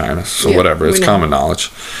fan of China, so whatever. It's common knowledge.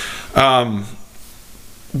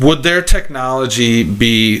 Would their technology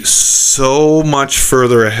be so much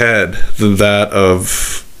further ahead than that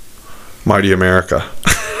of mighty America?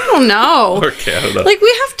 I don't know. Or Canada. Like, we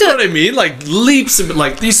have to... You know what I mean? Like, leaps,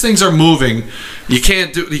 like, these things are moving. You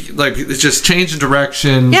can't do, like, it's just change in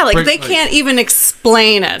direction. Yeah, like, they can't even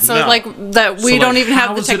explain it. So, No. like, that we don't even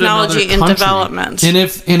have the technology in development. And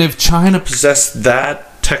if China possessed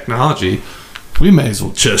that technology, we may as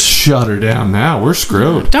well just shut her down now. We're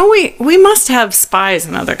screwed. Don't we? We must have spies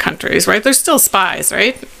in other countries, right? There's still spies,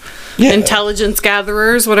 right? Yeah. Intelligence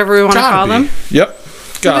gatherers, whatever we want to call them. Yep.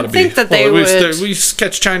 Gotta be. think that they would- We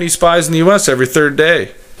catch Chinese spies in the U.S. every third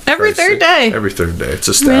day. Every third day. Every third day. It's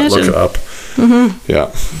a stat. Look it up.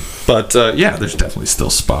 Yeah. But, yeah, there's definitely still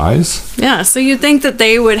spies. Yeah, so you'd think that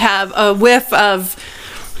they would have a whiff of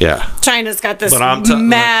Yeah. China's got this But I don't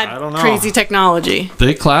mad, know. crazy technology.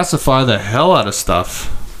 They classify the hell out of stuff.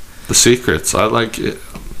 The secrets. I like it.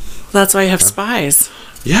 That's why you have spies.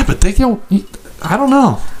 Yeah, but they don't. I don't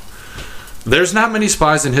know. There's not many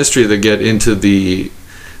spies in history that get into the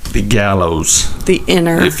gallows, The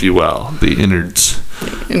inner. if you will, the innards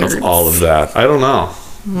of all of that. I don't know.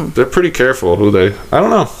 They're pretty careful who they. I don't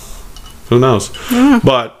know. Who knows?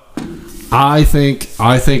 But I think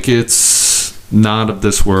it's not of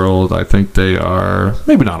this world. I think they are.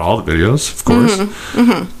 Maybe not all the videos, of course.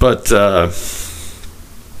 But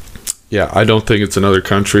yeah, I don't think it's another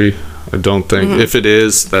country. I don't think if it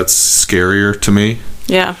is, that's scarier to me.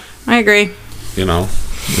 Yeah, I agree. You know,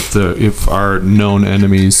 if our known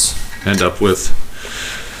enemies end up with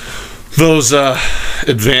those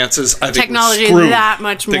advances, I think Technology we're screwed. that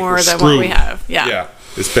much I think more we're than what we screwed. have. Yeah. Yeah,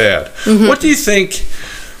 it's bad. What do you think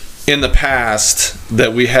in the past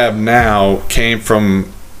that we have now came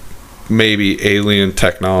from maybe alien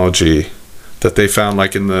technology that they found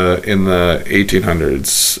like in the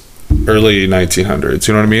 1800s, early 1900s?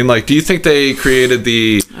 You know what I mean? Like, do you think they created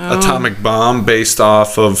the atomic bomb based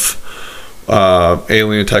off of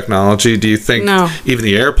alien technology? Do you think even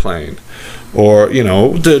the airplane? Or, you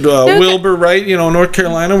know, did Wilbur Wright, you know, North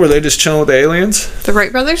Carolina, were they just chilling with the aliens? The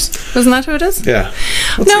Wright brothers? Isn't that who it is? Yeah.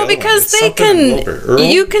 No, because they can.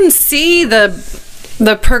 You can see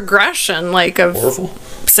the progression, like of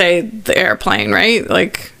say the airplane, right?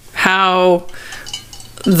 Like how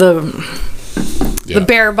the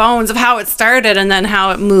bare bones of how it started and then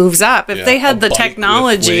how it moves up. If they had the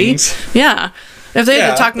technology, if they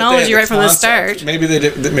had the technology right from the start, maybe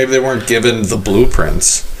they weren't given the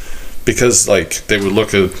blueprints. Because like they would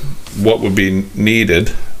look at what would be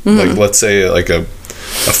needed, like let's say like a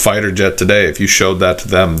fighter jet today. If you showed that to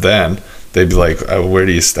them, then they'd be like, "Where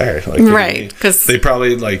do you start?" Like, right? Because they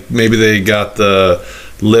probably like maybe they got the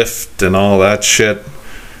lift and all that shit.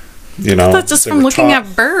 You know, that's just from looking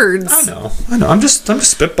at birds. I know. I'm just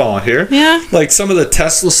spitballing here. Yeah. Like some of the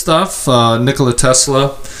Tesla stuff, Nikola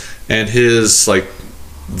Tesla, and his like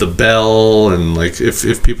the bell, and like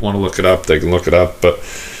if people want to look it up, they can look it up, but.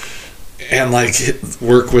 and like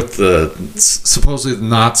work with supposedly the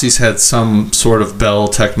Nazis had some sort of Bell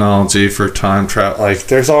technology for time travel. Like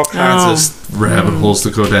there's all kinds of rabbit holes to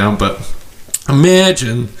go down, but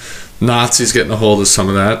imagine Nazis getting a hold of some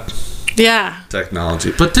of that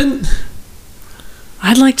technology. But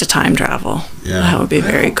I'd like to time travel. Yeah, that would be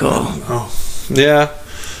very cool. Oh, yeah,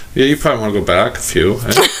 you probably want to go back a few.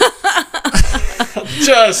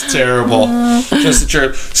 Just terrible. Just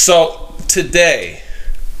terrible. So today,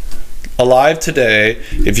 alive today,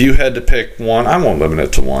 if you had to pick one, I won't limit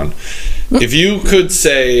it to one. If you could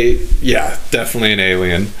say, yeah, definitely an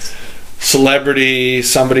alien, celebrity,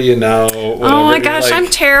 somebody you know, whatever, oh my gosh, like, I'm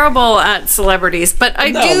terrible at celebrities, but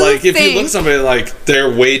I do like if you look at somebody like they're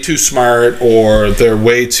way too smart, or they're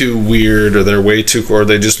way too weird, or they're way too, or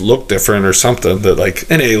they just look different or something, that like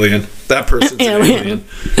an alien. That person's an alien.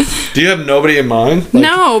 Do you have nobody in mind? Like,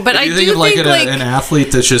 no, but I do think an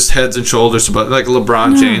athlete that's just heads and shoulders above, like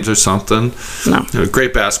LeBron James or something. No, a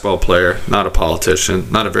great basketball player, not a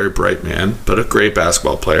politician, not a very bright man, but a great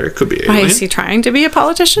basketball player. It could be alien. Why is he trying to be a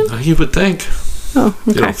politician? You would think. Oh,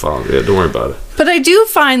 okay. You don't follow. Yeah, don't worry about it. But I do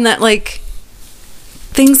find that like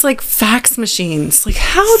things like fax machines, like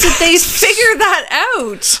how did they figure that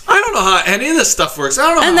out? I don't know how any of this stuff works. I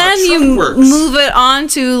don't know and how then Trump works. Move it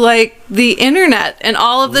onto like the internet and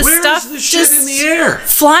all of this stuff the shit just in the air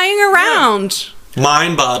flying around.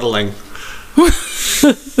 Mind-boggling.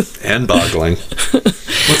 And boggling.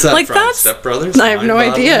 What's that like from? Step Brothers? I have no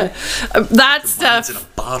idea. That stuff in a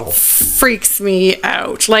bottle freaks me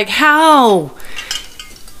out. Like how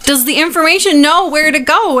does the information know where to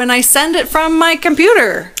go when I send it from my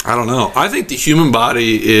computer? I don't know. I think the human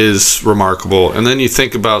body is remarkable, and then you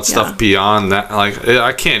think about stuff beyond that. Like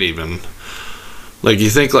I can't even. Like you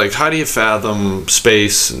think like, how do you fathom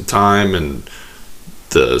space and time and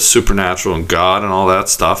the supernatural and God and all that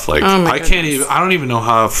stuff? Like I can't even. I don't even know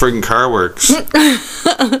how a friggin' car works.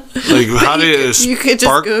 Like how do you could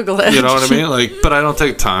just Google it? You know what I mean? Like, but I don't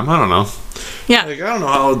take time. I don't know. Yeah. Like, I don't know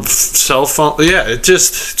how cell phone. Yeah,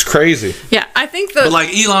 it's crazy. Yeah, I think But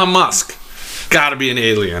like Elon Musk, gotta be an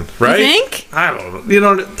alien, right? You think? I don't know. You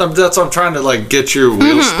know, that's what I'm trying to like get your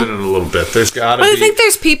wheels spinning a little bit. There's gotta be. I think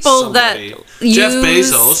there's people somebody. that Jeff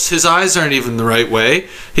Bezos, his eyes aren't even the right way.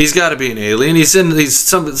 He's got to be an alien.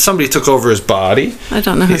 Somebody took over his body. I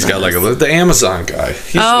don't know. He's got like the Amazon guy.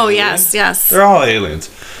 Yes. They're all aliens.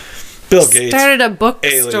 Bill Gates started a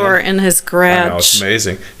bookstore in his garage. I know, it's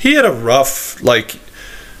amazing. He had a rough like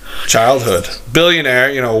childhood.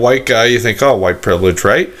 Billionaire, white guy. You think, oh, white privilege,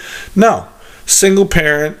 right? No, single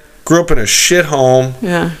parent, grew up in a shit home.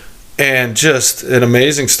 Yeah. And just an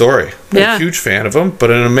amazing story. I'm a huge fan of him,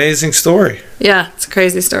 but an amazing story. Yeah, it's a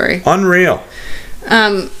crazy story. Unreal.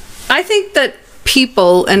 I think that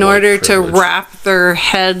people, in order to wrap their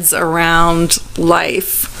heads around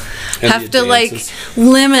life, have to like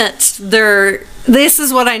limit their, this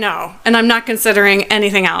is what I know, and I'm not considering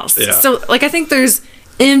anything else. Yeah. So like I think there's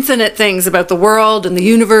infinite things about the world and the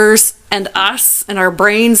universe and us and our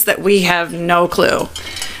brains that we have no clue.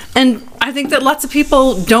 And I think that lots of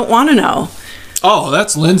people don't want to know. Oh,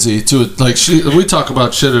 that's Lindsay too. Like we talk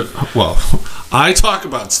about shit. I talk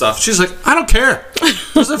about stuff. She's like, I don't care.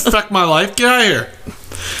 It doesn't affect my life. Get out of here.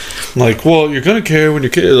 I'm like, well, you're gonna care when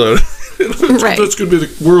your kids. Right. That's gonna be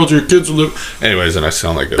the world your kids will live. Anyways, and I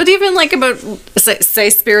sound like it. But even like about say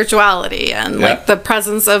spirituality and like the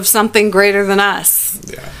presence of something greater than us.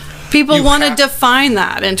 Yeah. People want to define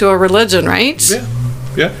that into a religion, right? Yeah.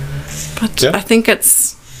 Yeah. But I think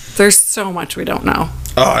there's so much we don't know.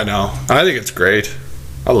 Oh, I know. I think it's great.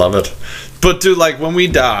 I love it. But like when we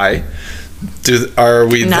die, are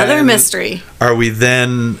we another mystery? Are we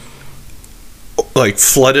then like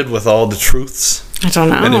flooded with all the truths? I don't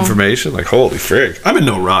know. And information? Like, holy frig. I'm in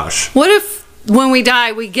no rush. What if when we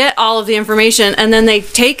die we get all of the information and then they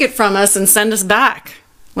take it from us and send us back?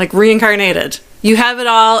 Like reincarnated. You have it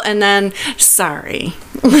all and then sorry.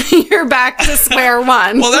 You're back to square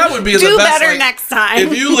one. Well, that would be the best. Do better next time.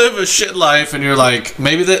 If you live a shit life and you're like,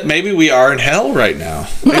 maybe we are in hell right now.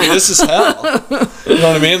 Maybe this is hell. You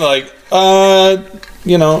know what I mean? Like,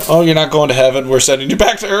 you're not going to heaven. We're sending you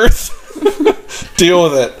back to Earth. Deal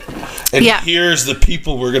with it. And here's the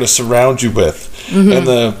people we're going to surround you with. Mm-hmm. And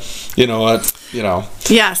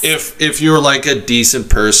Yes. If you're like a decent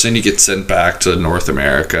person, you get sent back to North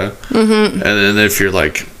America. Mm-hmm. And then if you're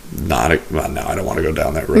like no, I don't want to go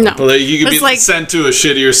down that road. No. But like, you could be sent to a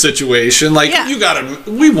shittier situation. Like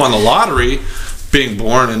we won the lottery being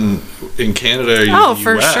born in Canada or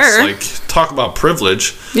for US. sure. Like talk about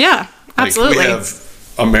privilege. Yeah, absolutely. Like we have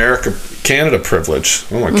Canada privilege.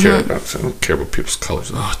 I don't care about. I don't care about people's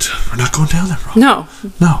colors. Oh, we're not going down that road. No,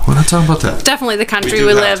 we're not talking about that. Definitely the country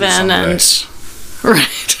we live in, and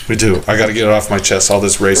right. We do. I got to get it off my chest. All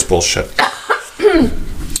this race bullshit.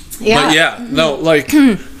 Yeah. But yeah, no, like.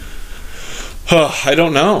 I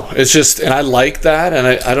don't know. It's just, and I like that, and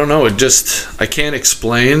I don't know. I can't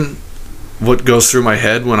explain what goes through my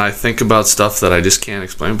head when I think about stuff that I just can't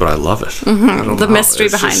explain, but I love it. Mm-hmm. I don't the know. mystery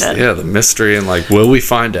it's behind just, it. Yeah, the mystery, and like, will we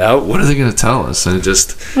find out? What are they going to tell us? And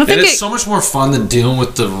it's so much more fun than dealing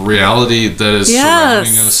with the reality that is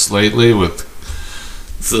surrounding us lately with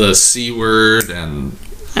the C word and.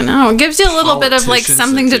 I know, it gives you a little bit of like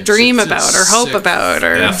something to dream about or hope about,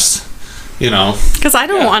 or. F's. You know, because I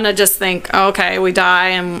don't want to just think, okay, we die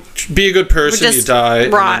and be a good person, you die,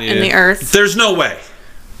 rot in the earth. There's no way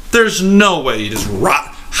you just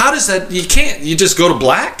rot. How does that? You can't. You just go to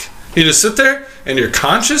black. You just sit there and you're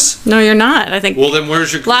conscious. No, you're not. I think. Well, then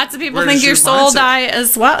where's your? Lots of people think your soul dies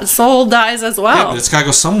as well. Soul dies as well. Yeah, but it's gotta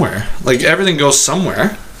go somewhere. Like everything goes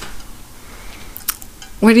somewhere.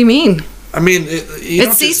 What do you mean? I mean,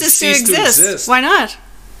 it ceases to exist. Why not?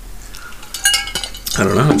 I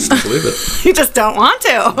don't know. I just don't believe it. You just don't want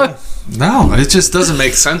to. No, it just doesn't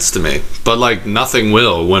make sense to me. But like nothing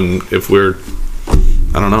will if we're.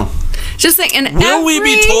 I don't know. Just think. Will we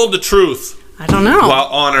be told the truth? I don't know. While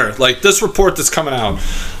on Earth, like this report that's coming out,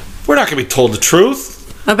 we're not gonna be told the truth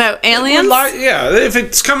about aliens. Yeah, if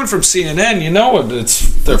it's coming from CNN, you know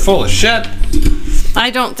they're full of shit. I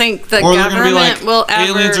don't think the government will ever.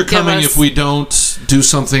 Aliens are coming if we don't do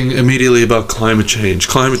something immediately about climate change.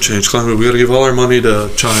 Climate. We got to give all our money to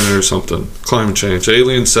China or something. Climate change.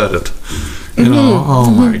 Aliens said it. You know. Oh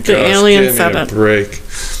my gosh. The aliens said it. Break.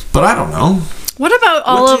 But I don't know. What about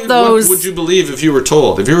all of those? What would you believe if you were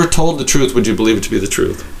told? If you were told the truth, would you believe it to be the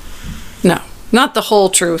truth? No, not the whole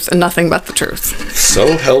truth and nothing but the truth.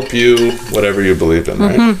 So help you, whatever you believe in,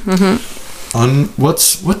 right? Mm-hmm.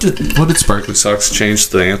 What did Sparkly Socks change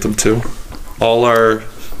the anthem to?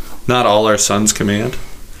 Not all our sons command.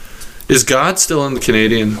 Is God still in the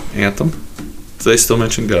Canadian anthem? Do they still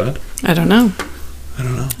mention God? I don't know.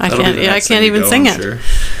 I can't even sing it. Sure.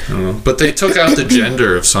 I don't know. But they took out the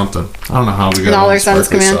gender of something. I don't know how we got all our sons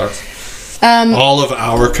command. Socks. All of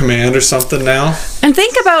our command or something now. And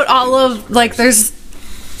think about all of there's.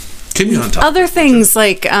 Other things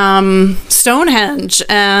like Stonehenge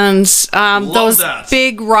and those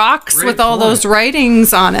big rocks with all those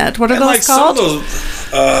writings on it. What are those called? Some of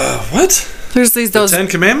those, what? There's those 10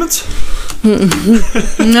 Commandments?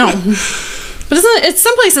 No. But it's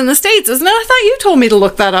someplace in the States, isn't it? I thought you told me to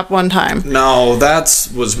look that up one time. No, that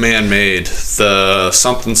was man-made. The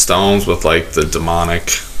something stones with like the demonic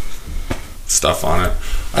stuff on it.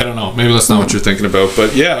 I don't know. Maybe that's not what you're thinking about,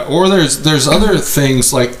 but yeah. Or there's other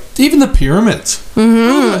things like even the pyramids. Mm-hmm.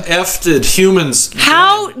 Who the F did humans?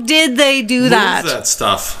 How did they do that? That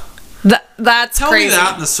stuff. That's Tell crazy. me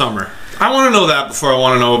that in the summer. I want to know that before I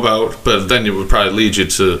want to know about. But then it would probably lead you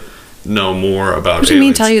to know more about. What do you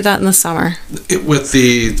mean? Tell you that in the summer? With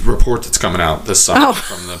the report that's coming out this summer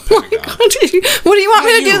from the Pentagon. What do you want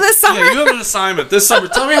me to do this summer? Yeah, you have an assignment this summer.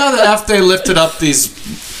 Tell me how the F they lifted up these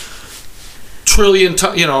trillion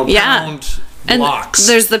pound blocks. And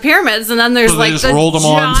there's the pyramids, and then there's like the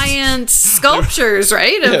giant sculptures,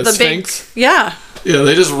 right? Of the Sphinx. big, yeah,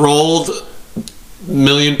 they just rolled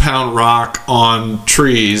million-pound rock on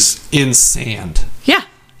trees in sand.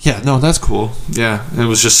 Yeah, no, that's cool. Yeah, it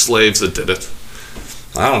was just slaves that did it.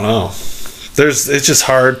 I don't know. It's just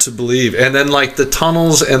hard to believe. And then like the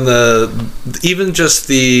tunnels and even just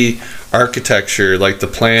the architecture, like the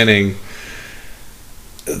planning.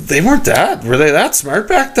 Were they that smart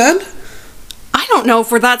back then? I don't know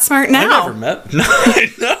if we're that smart now. I never met. No,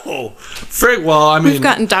 I know. Well, I mean, we've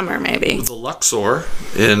gotten dumber, maybe. The Luxor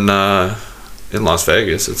in Las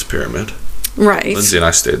Vegas, it's a pyramid. Right. Lindsay and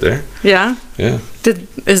I stayed there. Yeah. Yeah.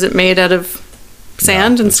 Is it made out of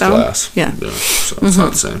sand and stone? Glass. Yeah. So it's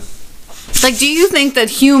not the same. Like, do you think that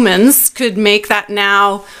humans could make that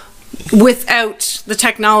now without the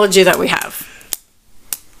technology that we have?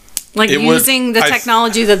 Like using the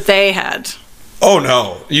technology that they had. Oh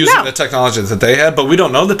no, the technology that they had, but we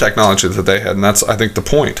don't know the technology that they had, and that's I think the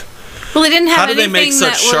point. Well, they didn't have. How did they make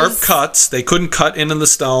such sharp cuts? They couldn't cut into the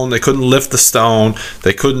stone. They couldn't lift the stone.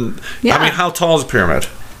 They couldn't. Yeah. I mean, how tall is a pyramid?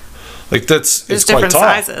 Like there's it's different quite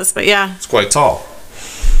tall. sizes, but yeah, it's quite tall.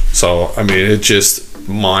 So I mean, it's just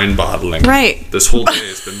mind-boggling. Right. This whole day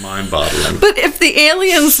has been mind-boggling. But if the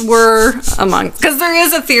aliens were because there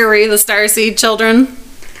is a theory, the starseed children.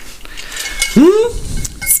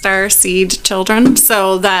 Starseed children,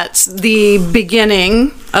 so that the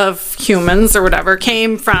beginning of humans or whatever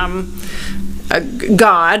came from a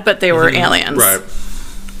god, but they were aliens. Right.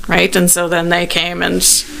 Right? And so then they came and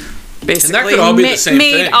basically And that could all be the same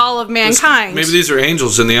made thing. all of mankind. Maybe these are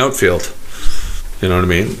angels in the outfield. You know what I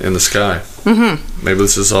mean? In the sky. Mm-hmm. Maybe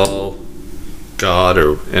this is all God,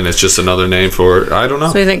 and it's just another name for it. I don't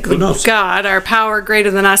know. So I think Who knows? God, our power greater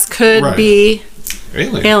than us, could Right. be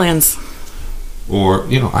Alien. aliens. Or,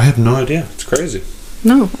 I have no idea. It's crazy.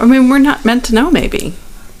 No, I mean, we're not meant to know, maybe.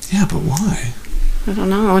 Yeah, but why? I don't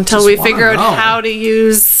know. Until Just we wanna figure out know. how to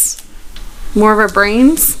use more of our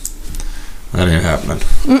brains. That ain't happening.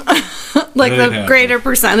 Like That the ain't happening. greater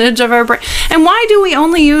percentage of our brain. And why do we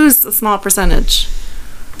only use a small percentage?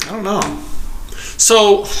 I don't know.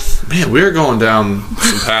 So, man, we're going down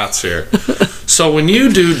some paths here. So when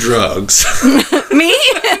you do drugs... Me?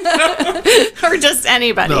 Or just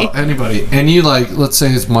anybody? No, anybody. And you let's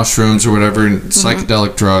say it's mushrooms or whatever,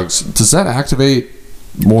 psychedelic drugs. Does that activate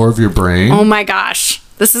more of your brain? Oh my gosh.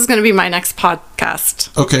 This is going to be my next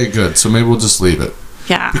podcast. Okay, good. So maybe we'll just leave it.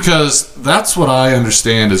 Yeah. Because that's what I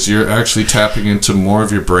understand is you're actually tapping into more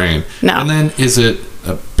of your brain. No. And then is it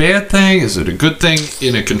a bad thing? Is it a good thing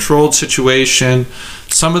in a controlled situation?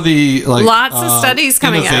 Some of the lots of studies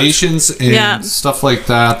coming out. Innovations and stuff like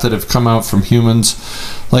that have come out from humans.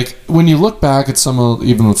 Like when you look back at some of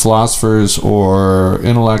even the philosophers or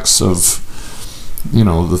intellects of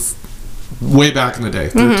the way back in the day,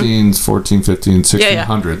 13s, 14, 15,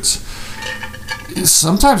 1600s.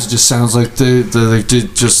 Sometimes it just sounds like they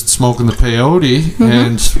did just smoking the peyote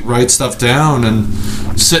and write stuff down and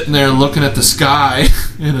sitting there looking at the sky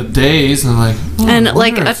in a daze and like, and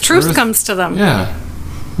like a truth comes to them. Yeah,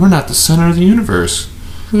 we're not the center of the universe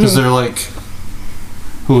because they're like,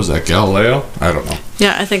 who was that, Galileo? I don't know.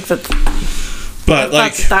 Yeah, I think that. But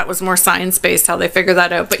that was more science based how they figured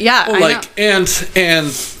that out. But yeah, well, and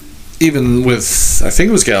even with, I think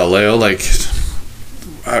it was Galileo,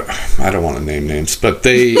 I don't want to name names, but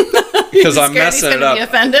they, because I'm messing it up. Be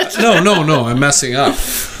offended? No, I'm messing up.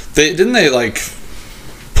 They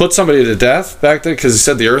put somebody to death back then because he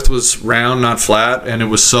said the Earth was round, not flat, and it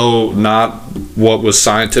was so not what was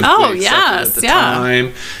scientifically accepted at the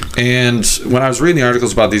time. And when I was reading the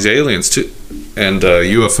articles about these aliens too, and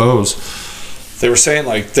UFOs, they were saying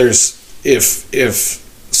there's if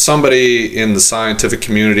somebody in the scientific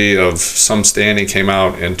community of some standing came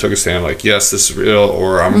out and took a stand yes, this is real,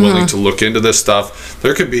 or I'm willing to look into this stuff,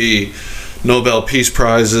 there could be Nobel Peace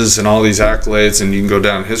Prizes and all these accolades, and you can go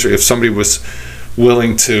down in history if somebody was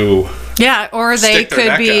willing to or they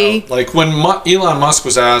could be out. When Elon Musk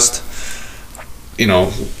was asked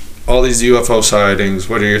all these UFO sightings,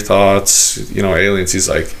 what are your thoughts, aliens, he's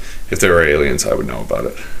like, if there were aliens I would know about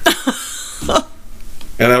it.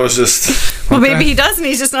 And that was just... Well, maybe he does, and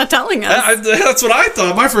he's just not telling us. That's what I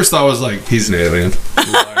thought. My first thought was he's an alien.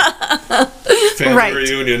 Family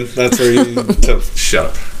reunion. That's where you... Shut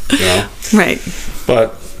up. Right.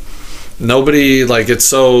 But nobody,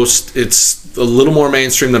 it's a little more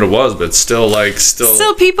mainstream than it was, but still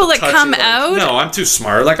people that come out... No, I'm too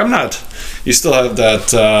smart. I'm not... You still have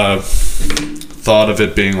that thought of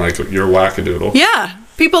it being you're wackadoodle. Yeah.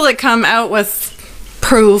 People that come out with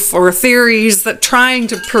proof or theories that trying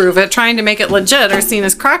to make it legit are seen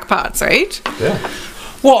as crackpots, right? Yeah.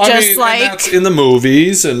 Well, I mean, that's in the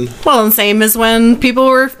movies and same as when people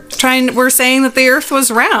were saying that the Earth was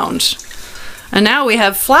round, and now we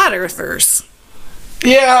have flat earthers.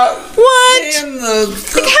 Yeah. What?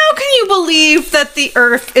 How can you believe that the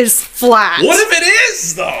Earth is flat? What if it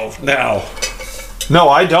is though? Now. No,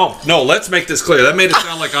 I don't. No, let's make this clear. That made it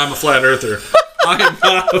sound like I'm a flat earther. I'm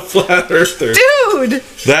not a flat earther. Dude!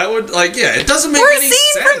 That would, it doesn't make any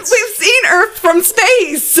sense. We've seen Earth from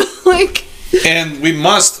space. And we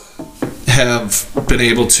must have been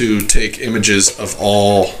able to take images of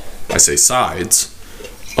all, I say sides,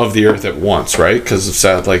 of the Earth at once, right? Because of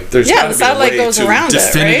satellite, there's got to be a way goes to around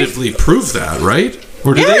definitively prove that, right?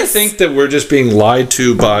 Or do they think that we're just being lied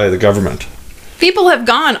to by the government? People have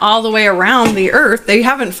gone all the way around the Earth. They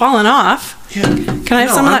haven't fallen off. Yeah. Can I have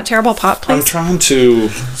some of that terrible pot, please? I'm trying to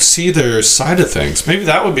see their side of things. Maybe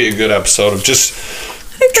that would be a good episode of just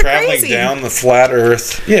traveling down the flat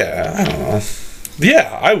Earth. Yeah, I don't know.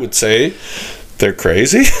 Yeah, I would say they're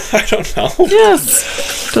crazy. I don't know.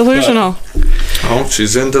 Yes, delusional.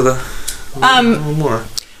 She's into the more.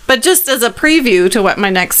 But just as a preview to what my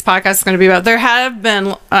next podcast is going to be about, there have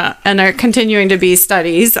been and are continuing to be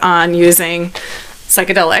studies on using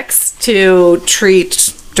psychedelics to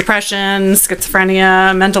treat depression,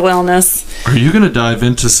 schizophrenia, mental illness. Are you going to dive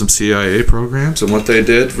into some CIA programs and what they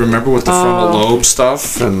did? Remember with the frontal lobe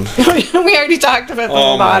stuff? And we already talked about the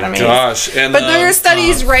oh my lobotomies. gosh! And but there are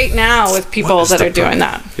studies right now with people that are doing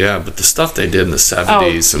that. Yeah, but the stuff they did in the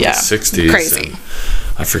 70s and the 60s, crazy. And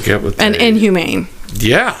I forget what. And inhumane.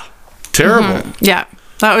 Yeah, terrible. Yeah,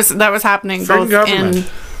 that was happening both in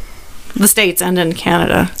the States and in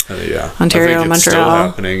Canada. Yeah, Ontario, I think it's Montreal. still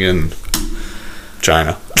happening in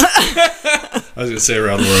China. I was gonna say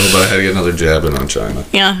around the world, but I had to get another jab in on China.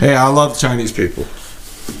 Yeah. Hey, I love Chinese people.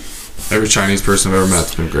 Every Chinese person I've ever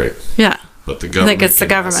met's been great. Yeah. But the government. I think it's the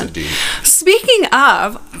government. Speaking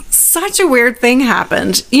of, such a weird thing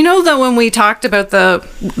happened. You know that when we talked about the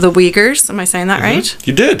Uyghurs, am I saying that right?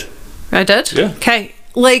 You did. I did? Yeah. Okay.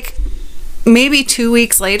 Like maybe 2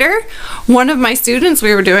 weeks later, one of my students,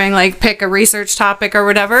 we were doing like pick a research topic or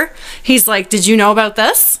whatever. He's like, "Did you know about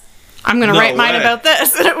this? I'm going to write mine about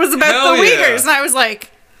this." And it was about the Uyghurs. And I was like,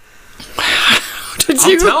 I'm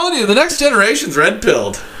telling you, the next generation's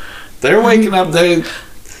red-pilled. They're waking up. And I don't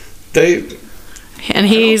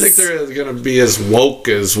think they're going to be as woke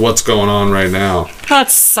as what's going on right now.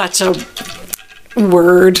 That's such a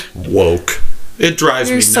word. Woke. It drives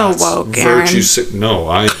me nuts. You're so woke, Aaron. No,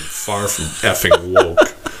 I am far from effing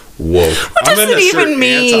woke. Woke. What does it even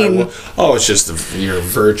mean? Oh, it's just your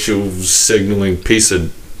virtue signaling piece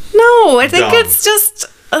of. No, I think it's just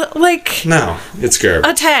like. No, it's garbage.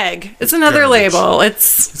 A tag. It's another label.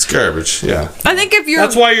 It's garbage. Yeah. I think if you're.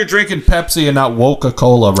 That's why you're drinking Pepsi and not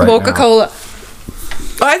Coca-Cola right now. Coca-Cola.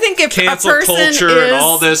 I think if cancel a person culture and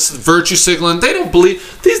all this virtue signaling, they don't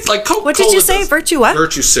believe these like Coca-Cola. What did you say? Virtue what?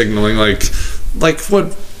 Virtue signaling, like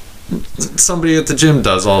what somebody at the gym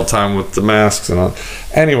does all the time with the masks and all.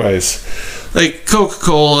 Anyways, like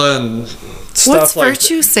Coca-Cola and stuff. What's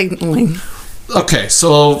virtue signaling? Okay,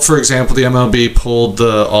 so for example, the MLB pulled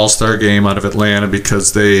the All-Star game out of Atlanta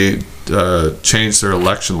because they changed their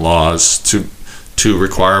election laws to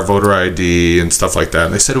require voter ID and stuff like that,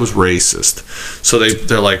 and they said it was racist. So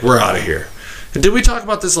they're like, we're out of here. And did we talk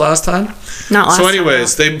about this last time? Not last time. So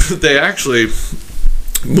anyways, they actually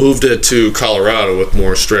moved it to Colorado with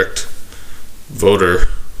more strict voter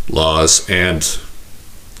laws, and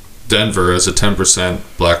Denver has a 10%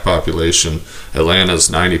 black population. Atlanta's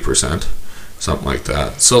 90%. Something like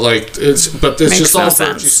that. So like it's just all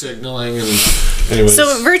virtue signaling and anyways.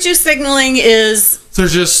 So virtue signaling is they're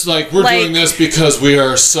just like we're doing this because we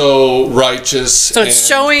are so righteous. So it's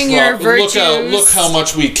showing your virtues. Look how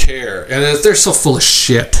much we care, and they're so full of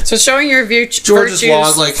shit. So showing your virtues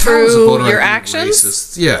law, like, through your actions.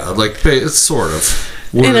 Racist? Yeah, like it's sort of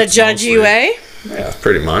in a judgy way. Yeah,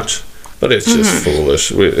 pretty much. But it's just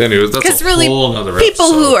foolish. Anyway, that's a whole other episode.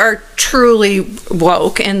 People who are truly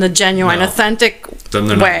woke in the genuine, authentic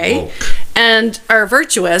way and are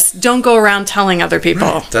virtuous don't go around telling other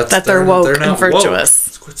people that they're woke and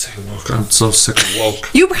virtuous. Quit saying woke. I'm so sick of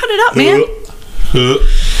woke. You brought it up, man.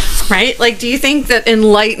 Right? Like, do you think that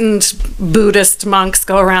enlightened Buddhist monks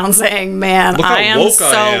go around saying, "Man, I am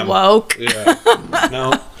so woke"? Yeah.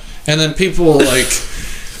 No. And then people like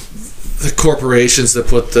the corporations that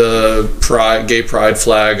put the gay pride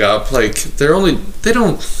flag up, like majority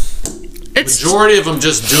of them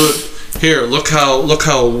just do it. Here, look how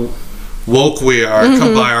woke we are.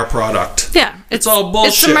 Come buy our product. Yeah, it's all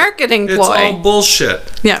bullshit. It's a marketing ploy. It's all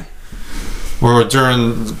bullshit. Yeah. Or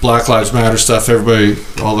during the Black Lives Matter stuff,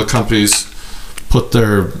 all the companies put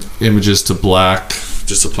their images to black.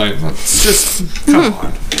 Just a plain. Just come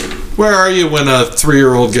on. Where are you when a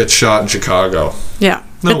 3-year-old gets shot in Chicago? Yeah.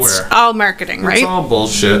 Nowhere. It's all marketing, right? It's all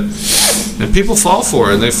bullshit. And people fall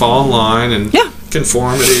for it, and they fall in line, and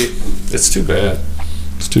conformity. It's too bad.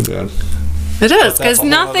 It's too bad. It is, because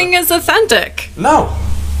nothing is authentic. No,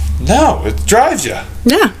 it drives you.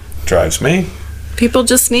 Yeah. Drives me. People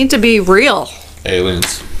just need to be real.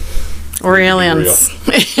 Aliens. Or aliens.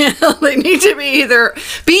 They need to be either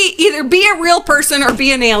be a real person or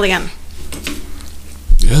be an alien.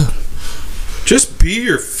 Yeah. Just be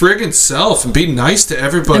your friggin' self and be nice to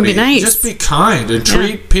everybody. And be nice. Just be kind and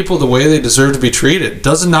treat people the way they deserve to be treated.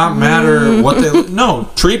 Does not matter what they...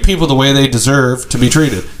 No, treat people the way they deserve to be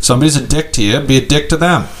treated. If somebody's a dick to you, be a dick to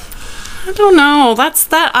them. I don't know. That's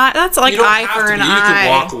like eye for an eye. You can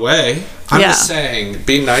walk away. I'm just saying,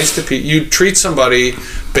 be nice to people. You treat somebody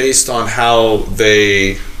based on how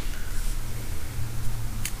they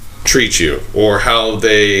treat you or how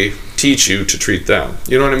they teach you to treat them.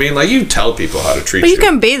 You know what I mean? Like, you tell people how to treat you. But you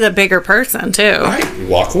can be the bigger person too. Right. You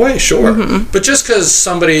walk away, sure. But just because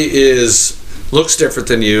somebody looks different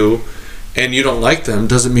than you and you don't like them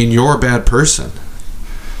doesn't mean you're a bad person.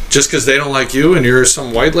 just because they don't like you and you're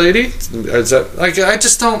some white lady? Is that like, I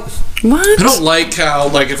just don't. What? I don't like how,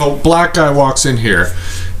 like, if a black guy walks in here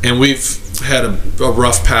and we've had a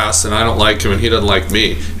rough past and I don't like him and he doesn't like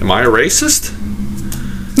me, am I a racist?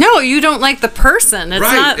 No, you don't like the person. It's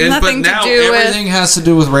not nothing but now to do with... everything has to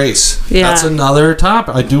do with race. Yeah. That's another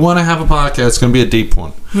topic. I do want to have a podcast. It's going to be a deep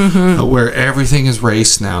one. Where everything is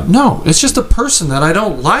race now. No, it's just a person that I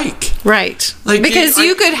don't like. Right. Like, because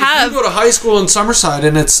you could have... If you go to high school in Summerside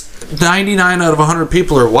and it's 99 out of 100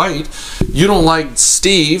 people are white, you don't like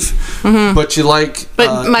Steve, but you like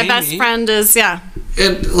But my Amy. best friend is,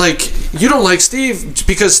 And, like, you don't like Steve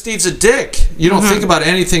because Steve's a dick. You don't think about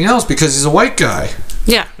anything else because he's a white guy.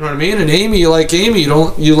 Yeah. You know what I mean? And Amy, you like Amy.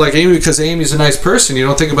 You like Amy because Amy's a nice person. You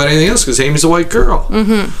don't think about anything else because Amy's a white girl. You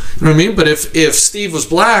know what I mean? But if Steve was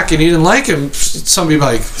black and you didn't like him, somebody would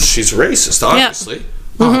be like, she's a racist, obviously.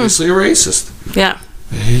 Obviously a racist. Yeah.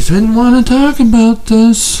 He didn't want to talk about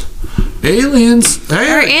this. Aliens. I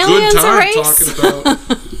had a good time talking about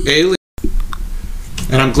aliens.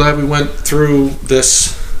 And I'm glad we went through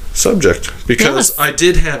this subject because I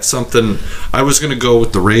did have something. I was going to go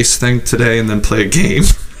with the race thing today and then play a game.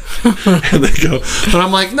 And they go, but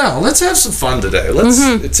I'm like, no, let's have some fun today.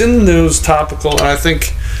 It's in the news, topical, and I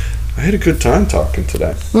think I had a good time talking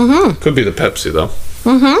today. Could be the Pepsi though.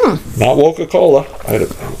 Not Coca-Cola. I had a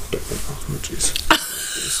jeez.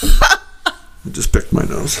 I just picked my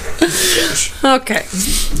nose. Okay.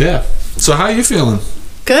 Yeah. So how are you feeling?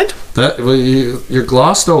 Good. That well, you're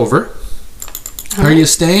glossed over. Are you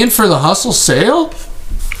staying for the Hustle sale?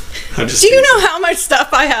 Do you know how much stuff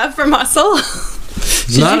I have from Hustle?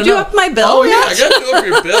 Did you do up my bill? Oh yeah, I got to do up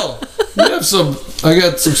your bill. You have some. I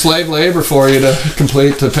got some slave labor for you to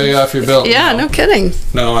complete to pay off your bill. Yeah, no kidding.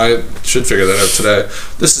 No, I should figure that out today.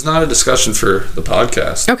 This is not a discussion for the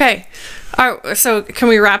podcast. Okay. All right, so can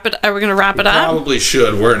we wrap it? Are we going to wrap it up? Probably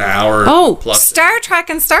should. We're an hour. Plus. Star Trek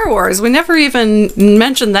and Star Wars. We never even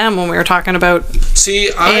mentioned them when we were talking about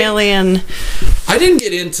Alien. I didn't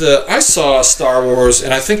get into. I saw Star Wars,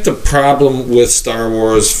 and I think the problem with Star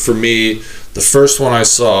Wars for me, the first one I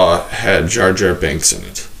saw had Jar Jar Binks in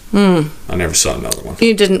it. I never saw another one.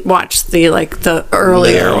 You didn't watch the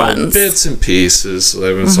earlier ones. Bits and pieces.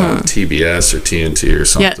 I was on TBS or TNT or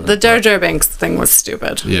something. Yeah, the Jar Jar Binks thing was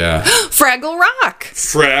stupid. Yeah. Fraggle Rock.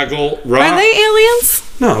 Fraggle Rock. Are they aliens?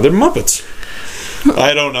 No, they're Muppets.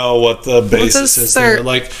 I don't know what the basis is there.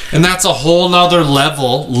 Like, and that's a whole nother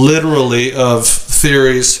level, literally, of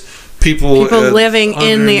theories. People living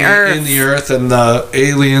in the earth, and the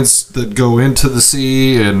aliens that go into the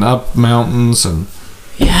sea and up mountains and.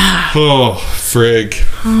 Yeah. Oh, frig.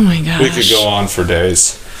 Oh my gosh. We could go on for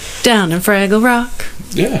days. Down in Fraggle Rock.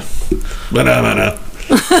 Yeah. Banana.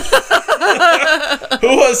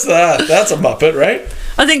 Who was that? That's a Muppet, right?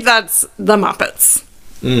 I think that's the Muppets.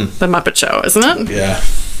 The Muppet Show, isn't it? Yeah.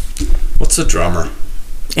 What's the drummer?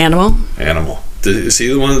 Animal. Is he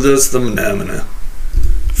the one that does the phenomena?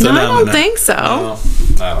 No, I don't think so. No,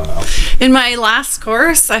 I don't know. In my last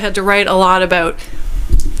course, I had to write a lot about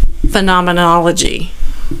phenomenology.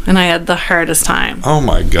 And I had the hardest time. Oh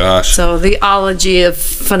my gosh. So the ology of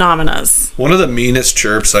phenomenas. One of the meanest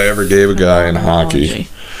chirps I ever gave a guy in hockey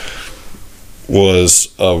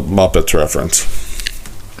was a Muppets reference.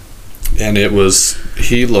 And it was,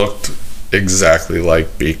 he looked exactly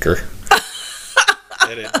like Beaker.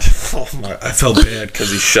 I felt bad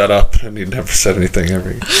because he shut up and he never said anything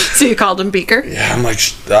ever. So you called him Beaker? Yeah, I'm like,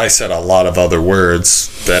 I said a lot of other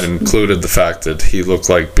words that included the fact that he looked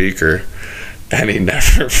like Beaker. And he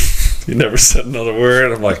never said another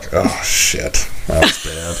word. I'm like, oh shit, that was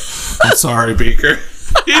bad. I'm sorry, Beaker.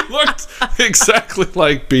 He looked exactly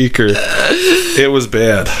like Beaker. It was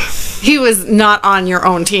bad. He was not on your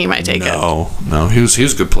own team, I take it. No, he was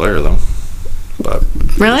a good player though. But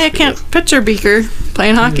really, I can't picture Beaker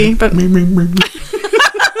playing hockey. But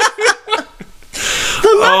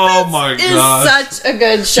oh my god, it's such a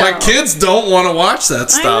good show. My kids don't want to watch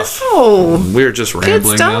that stuff. I know. We're just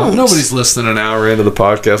rambling now. Nobody's listening an hour into the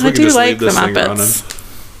podcast. We can just leave this thing running.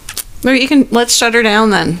 Maybe let's shut her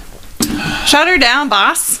down then. Shut her down,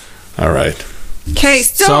 boss. All right. Okay,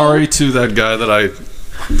 so sorry to that guy that I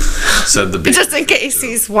said the beat. Just in case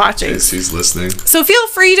he's watching. In case he's listening. So feel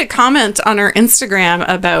free to comment on our Instagram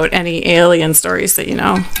about any alien stories that you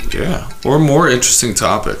know. Yeah. Or more interesting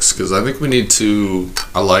topics, because I think we need to,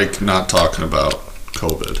 I like not talking about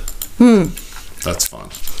COVID. That's fun.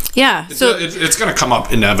 Yeah. So it's going to come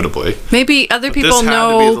up inevitably. Maybe other people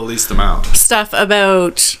know to be the least amount. Stuff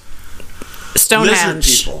about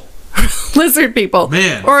Stonehenge. Lizard people. Lizard people.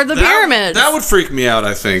 Man. Or the pyramids. That would freak me out,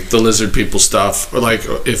 I think, the lizard people stuff. Or like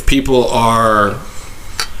if people are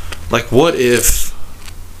like, what if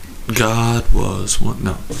God was one.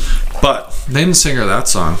 No. But name the singer of that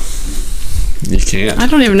song. You can't. I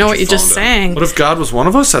don't even know what you just sang. What if God was one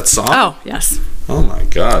of us? That song? Oh, yes. Oh my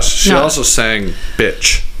gosh. She also sang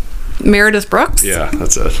Bitch. Meredith Brooks? Yeah,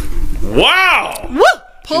 that's it. Wow! Woo!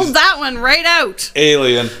 Pulled that one right out.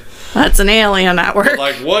 Alien. That's an alien at work.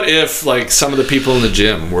 Like, what if, like, some of the people in the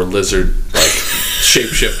gym were lizard, like,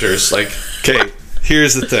 shapeshifters? Like, okay,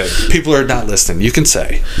 here's the thing. People are not listening. You can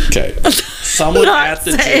say, okay, someone at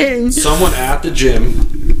the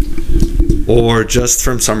gym, or just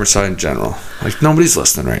from Summerside in general. Like, nobody's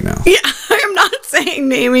listening right now. Yeah, I'm not saying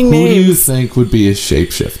naming Who names. do you think would be a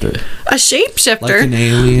shapeshifter? A shapeshifter? Like an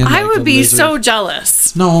alien? I like would be lizard? so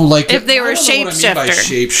jealous. No, like if they were a shapeshifter. shapeshifter. By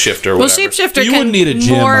shapeshifter. Well, shapeshifter you can wouldn't need a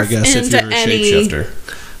gym, I morph guess, if you were a shapeshifter.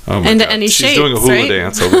 Oh my into God. any She's shapes, doing a hula right?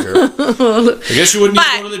 dance over here. I guess you wouldn't need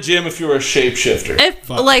to go to the gym if you were a shapeshifter. If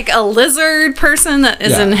like a lizard person that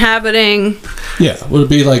is inhabiting. Yeah, would it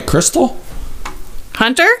be like Crystal?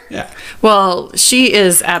 Hunter? Yeah. Well, she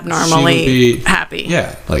is abnormally happy.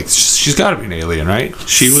 Yeah, like she's got to be an alien, right?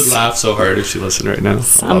 She would laugh so hard if she listened right now.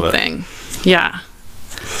 Something. Yeah.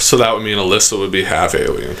 So that would mean Alyssa would be half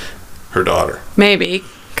alien, her daughter. Maybe,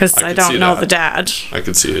 because I don't know the dad. I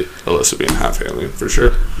could see Alyssa being half alien for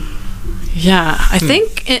sure. Yeah, I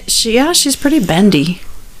think she's pretty bendy.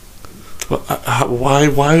 Well,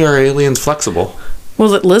 why are aliens flexible? Well,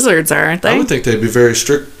 lizards are, aren't they? I would think they'd be very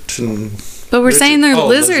strict and. But we're saying they're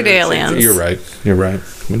lizard aliens. You're right.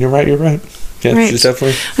 When you're right, you're right. Yeah, right. She's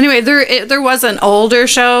definitely. Anyway, there was an older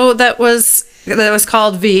show that was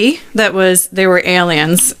called V. They were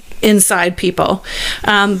aliens inside people,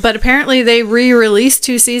 but apparently they re-released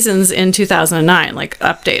 2 seasons in 2009, like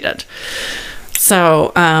updated.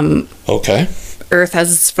 So okay, Earth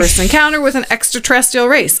has its first encounter with an extraterrestrial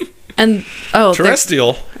race, and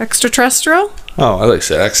extraterrestrial. Oh, I like to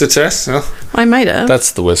say extraterrestrial. I might have.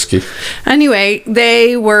 That's the whiskey. Anyway,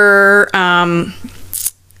 they were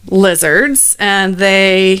lizards, and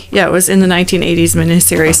it was in the 1980s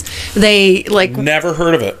miniseries. They never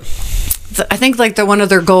heard of it. I think one of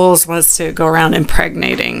their goals was to go around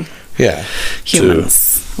impregnating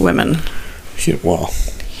humans, women.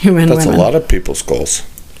 Human That's women. a lot of people's goals.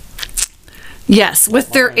 Yes,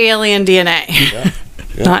 with their alien DNA. Yeah.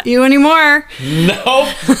 Yeah. Not you anymore. Nope.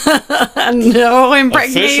 No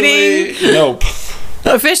impregnating. Officially, nope.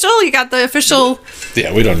 Official? You got the official?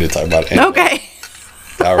 Yeah, we don't need to talk about it. Anyway. Okay.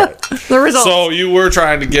 All right. The results. So you were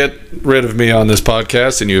trying to get rid of me on this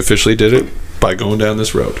podcast, and you officially did it by going down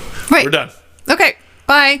this road. Right. We're done. Okay.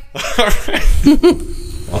 Bye. All right.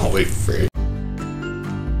 I'll wait for you.